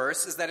little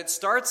verse is that it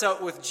starts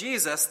out with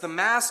Jesus, the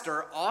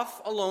master,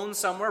 off alone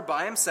somewhere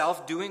by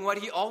himself, doing what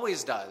he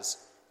always does,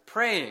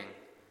 praying.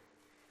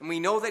 And we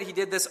know that he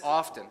did this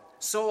often.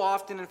 So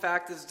often, in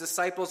fact, his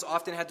disciples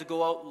often had to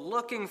go out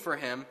looking for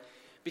him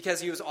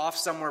because he was off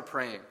somewhere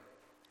praying.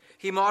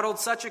 He modeled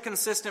such a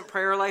consistent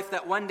prayer life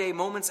that one day,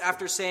 moments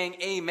after saying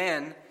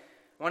amen,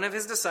 one of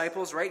his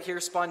disciples right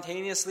here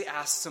spontaneously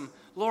asks him,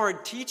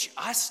 "Lord, teach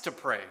us to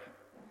pray."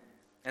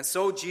 And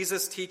so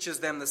Jesus teaches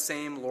them the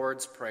same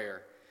Lord's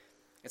Prayer.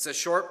 It's a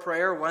short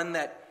prayer, one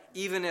that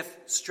even if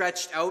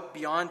stretched out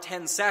beyond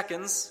 10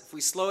 seconds, if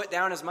we slow it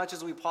down as much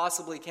as we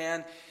possibly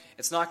can,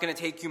 it's not going to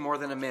take you more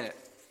than a minute.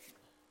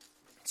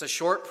 It's a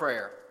short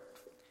prayer.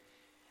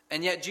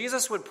 And yet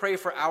Jesus would pray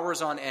for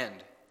hours on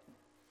end.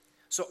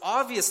 So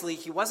obviously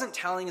he wasn't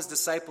telling his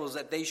disciples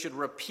that they should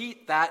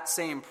repeat that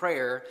same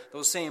prayer,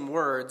 those same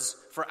words,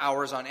 for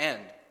hours on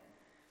end.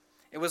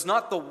 It was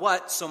not the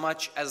what so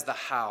much as the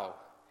how.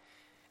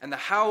 And the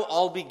how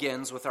all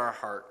begins with our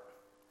heart.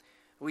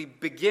 We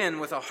begin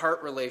with a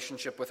heart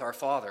relationship with our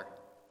Father.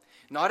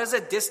 Not as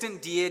a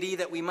distant deity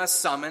that we must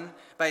summon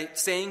by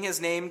saying his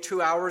name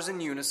 2 hours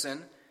in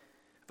unison,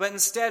 but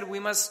instead we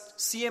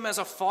must see him as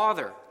a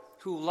father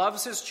who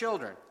loves his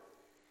children.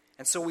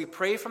 And so we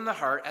pray from the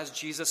heart as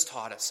Jesus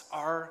taught us,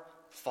 our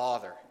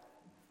Father.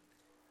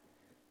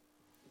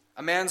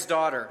 A man's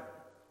daughter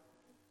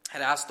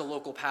had asked the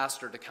local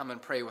pastor to come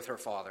and pray with her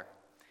father.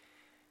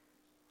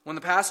 When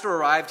the pastor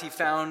arrived, he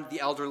found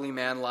the elderly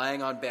man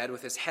lying on bed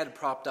with his head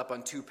propped up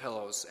on 2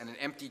 pillows and an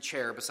empty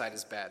chair beside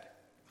his bed.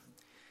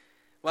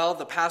 Well,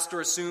 the pastor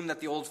assumed that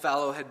the old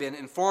fellow had been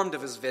informed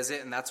of his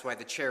visit, and that's why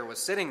the chair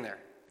was sitting there.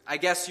 "I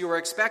guess you were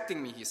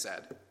expecting me," he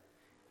said.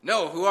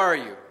 "No, who are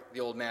you?"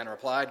 the old man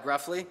replied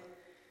gruffly.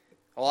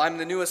 "Well, I'm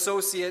the new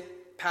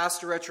associate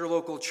pastor at your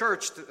local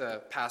church,"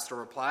 the pastor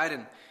replied,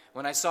 "and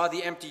when I saw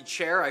the empty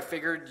chair, I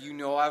figured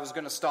I was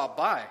going to stop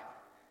by."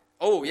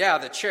 "Oh, yeah,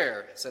 the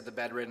chair," said the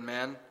bedridden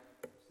man.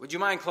 "Would you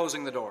mind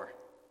closing the door?"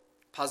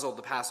 Puzzled,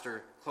 the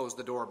pastor closed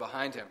the door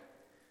behind him.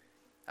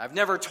 "I've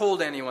never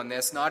told anyone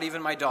this, not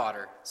even my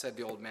daughter," said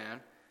the old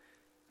man.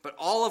 "But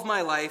all of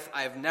my life,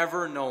 I've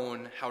never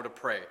known how to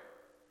pray.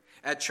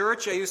 At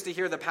church, I used to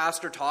hear the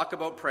pastor talk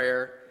about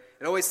prayer.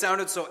 It always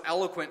sounded so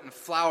eloquent and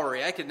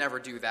flowery. I could never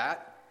do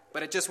that,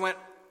 but it just went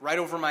right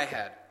over my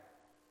head.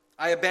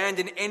 I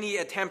abandoned any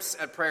attempts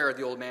at prayer,"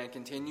 the old man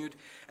continued,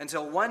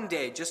 "until one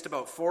day, just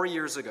about 4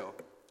 years ago,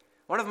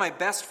 one of my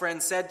best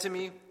friends said to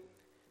me,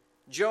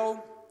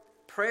 'Joe,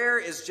 prayer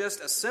is just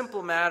a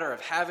simple matter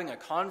of having a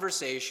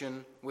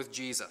conversation with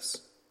Jesus.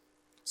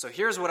 So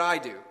here's what I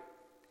do.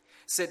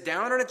 Sit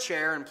down in a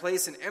chair and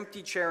place an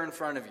empty chair in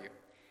front of you.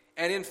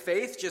 And in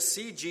faith, just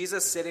see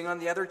Jesus sitting on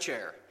the other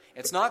chair.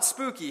 It's not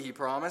spooky,' he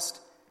promised,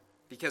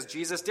 because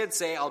Jesus did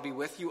say, 'I'll be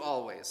with you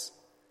always.'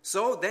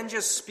 So then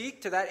just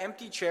speak to that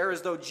empty chair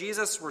as though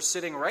Jesus were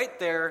sitting right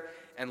there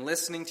and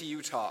listening to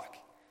you talk."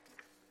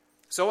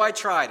 So I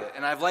tried it,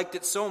 and I've liked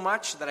it so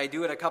much that I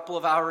do it a couple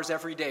of hours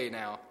every day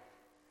now.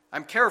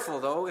 I'm careful,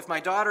 though. If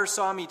my daughter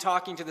saw me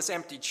talking to this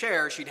empty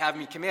chair, she'd have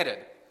me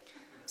committed.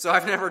 So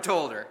I've never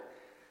told her."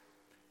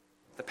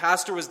 The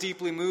pastor was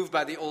deeply moved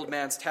by the old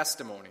man's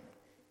testimony,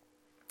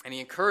 and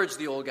he encouraged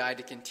the old guy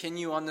to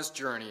continue on this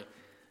journey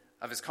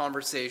of his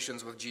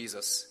conversations with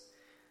Jesus.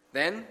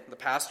 Then the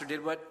pastor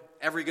did what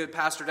every good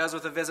pastor does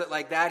with a visit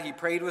like that. He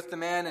prayed with the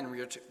man and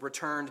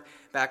returned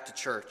back to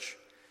church.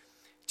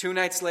 2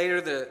 nights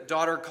later, the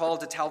daughter called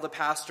to tell the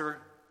pastor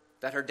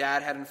that her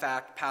dad had in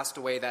fact passed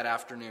away that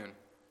afternoon.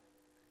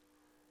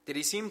 Did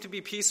he seem to be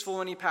peaceful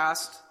when he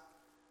passed?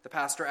 The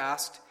pastor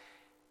asked.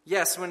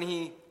 Yes, when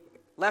I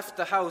left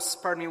the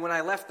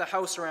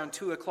house around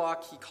 2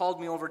 o'clock, he called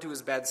me over to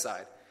his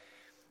bedside.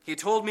 He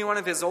told me one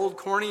of his old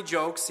corny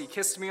jokes. He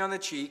kissed me on the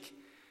cheek.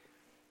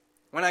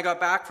 When I got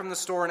back from the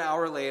store an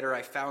hour later,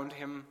 I found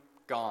him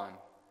gone.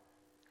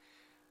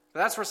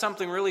 But that's where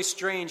something really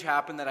strange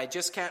happened that I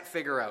just can't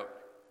figure out.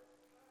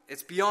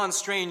 It's beyond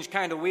strange,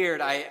 kind of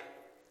weird. I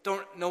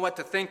don't know what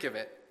to think of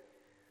it.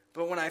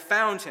 But when I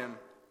found him,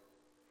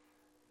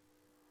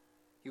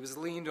 he was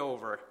leaned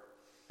over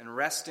and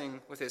resting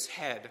with his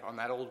head on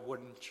that old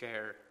wooden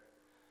chair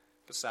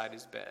beside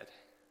his bed.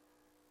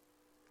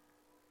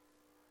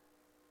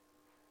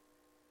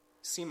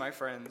 See, my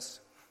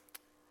friends,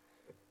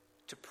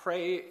 to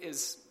pray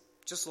is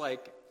just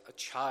like a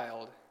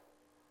child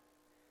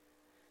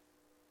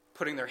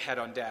putting their head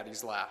on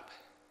daddy's lap.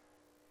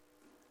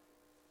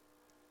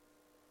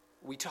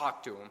 We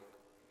talk to him.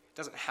 It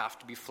doesn't have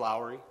to be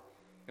flowery.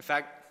 In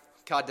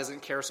fact, God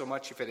doesn't care so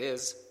much if it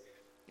is.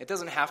 It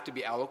doesn't have to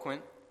be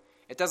eloquent.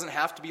 It doesn't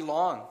have to be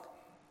long.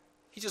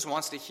 He just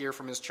wants to hear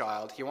from his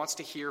child. He wants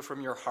to hear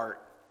from your heart.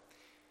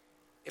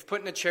 If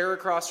putting a chair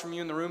across from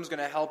you in the room is going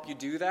to help you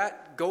do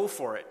that, go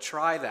for it.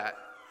 Try that.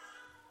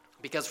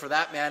 Because for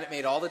that man, it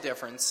made all the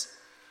difference.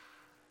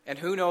 And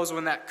who knows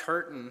when that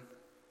curtain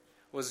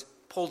was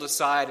pulled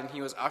aside and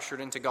he was ushered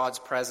into God's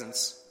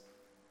presence,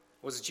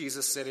 was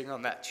Jesus sitting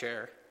on that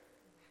chair?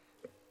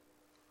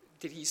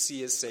 Did he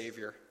see his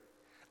Savior?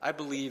 I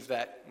believe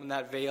that when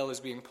that veil is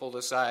being pulled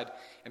aside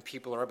and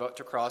people are about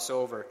to cross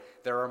over,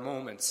 there are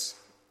moments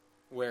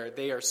where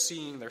they are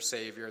seeing their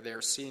Savior, they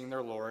are seeing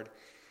their Lord,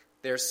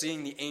 they are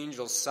seeing the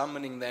angels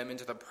summoning them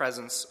into the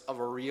presence of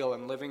a real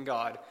and living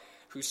God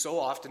who so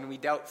often we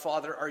doubt,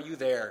 Father, are you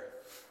there?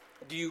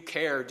 Do you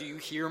care? Do you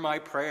hear my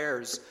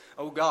prayers?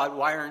 Oh God,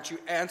 why aren't you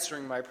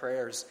answering my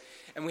prayers?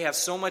 And we have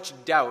so much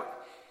doubt.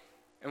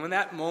 And when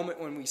that moment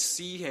when we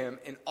see him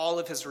in all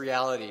of his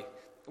reality,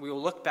 we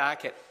will look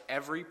back at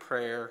every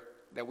prayer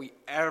that we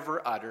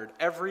ever uttered,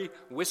 every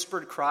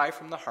whispered cry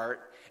from the heart,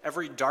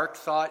 every dark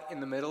thought in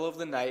the middle of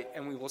the night,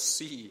 and we will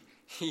see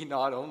he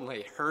not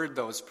only heard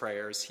those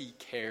prayers, he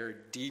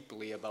cared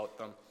deeply about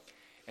them.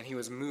 And he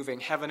was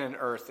moving heaven and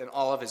earth in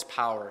all of his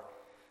power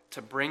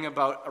to bring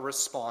about a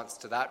response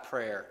to that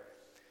prayer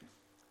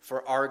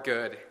for our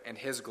good and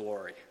his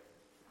glory.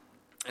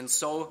 And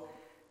so,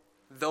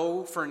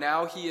 though for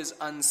now he is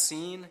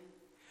unseen,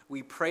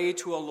 we pray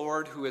to a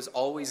Lord who is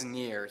always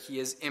near. He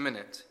is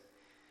imminent.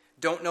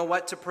 Don't know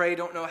what to pray,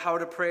 don't know how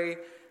to pray,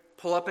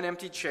 pull up an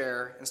empty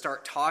chair and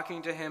start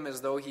talking to him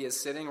as though he is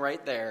sitting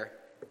right there,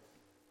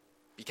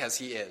 because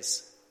he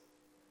is.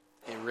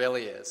 He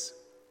really is.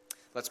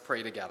 Let's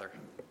pray together.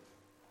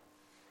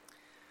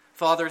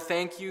 Father,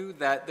 thank you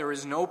that there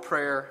is no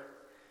prayer,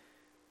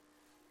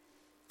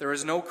 there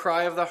is no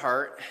cry of the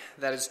heart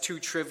that is too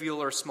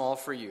trivial or small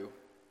for you.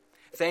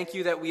 Thank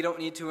you that we don't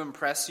need to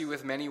impress you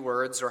with many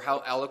words or how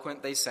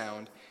eloquent they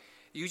sound.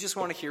 You just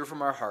want to hear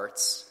from our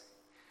hearts.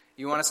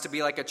 You want us to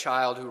be like a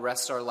child who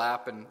rests our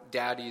lap and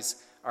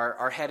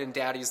our head in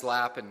daddy's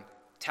lap and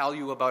tell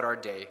you about our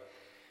day.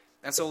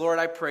 And so, Lord,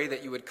 I pray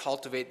that you would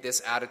cultivate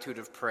this attitude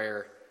of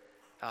prayer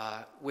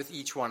with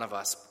each one of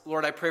us.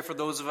 Lord, I pray for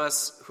those of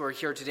us who are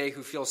here today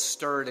who feel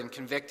stirred and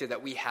convicted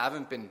that we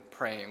haven't been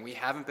praying. We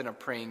haven't been a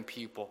praying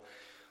people.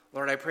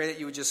 Lord, I pray that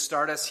you would just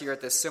start us here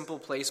at this simple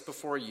place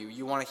before you.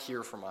 You want to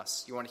hear from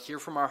us. You want to hear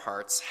from our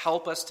hearts.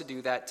 Help us to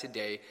do that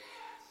today.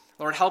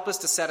 Lord, help us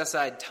to set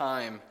aside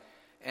time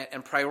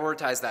and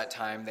prioritize that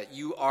time, that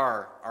you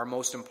are our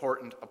most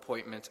important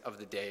appointment of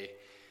the day,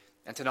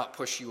 and to not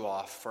push you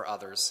off for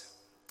others.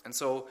 And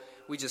so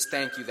we just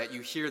thank you that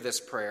you hear this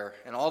prayer,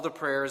 and all the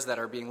prayers that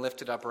are being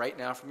lifted up right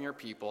now from your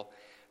people,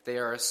 they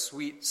are a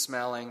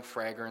sweet-smelling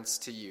fragrance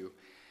to you.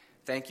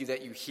 Thank you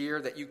that you hear,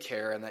 that you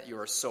care, and that you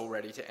are so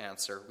ready to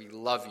answer. We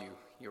love you.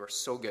 You are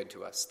so good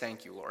to us.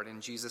 Thank you, Lord.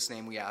 In Jesus'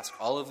 name we ask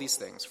all of these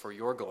things for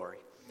your glory.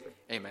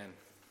 Amen.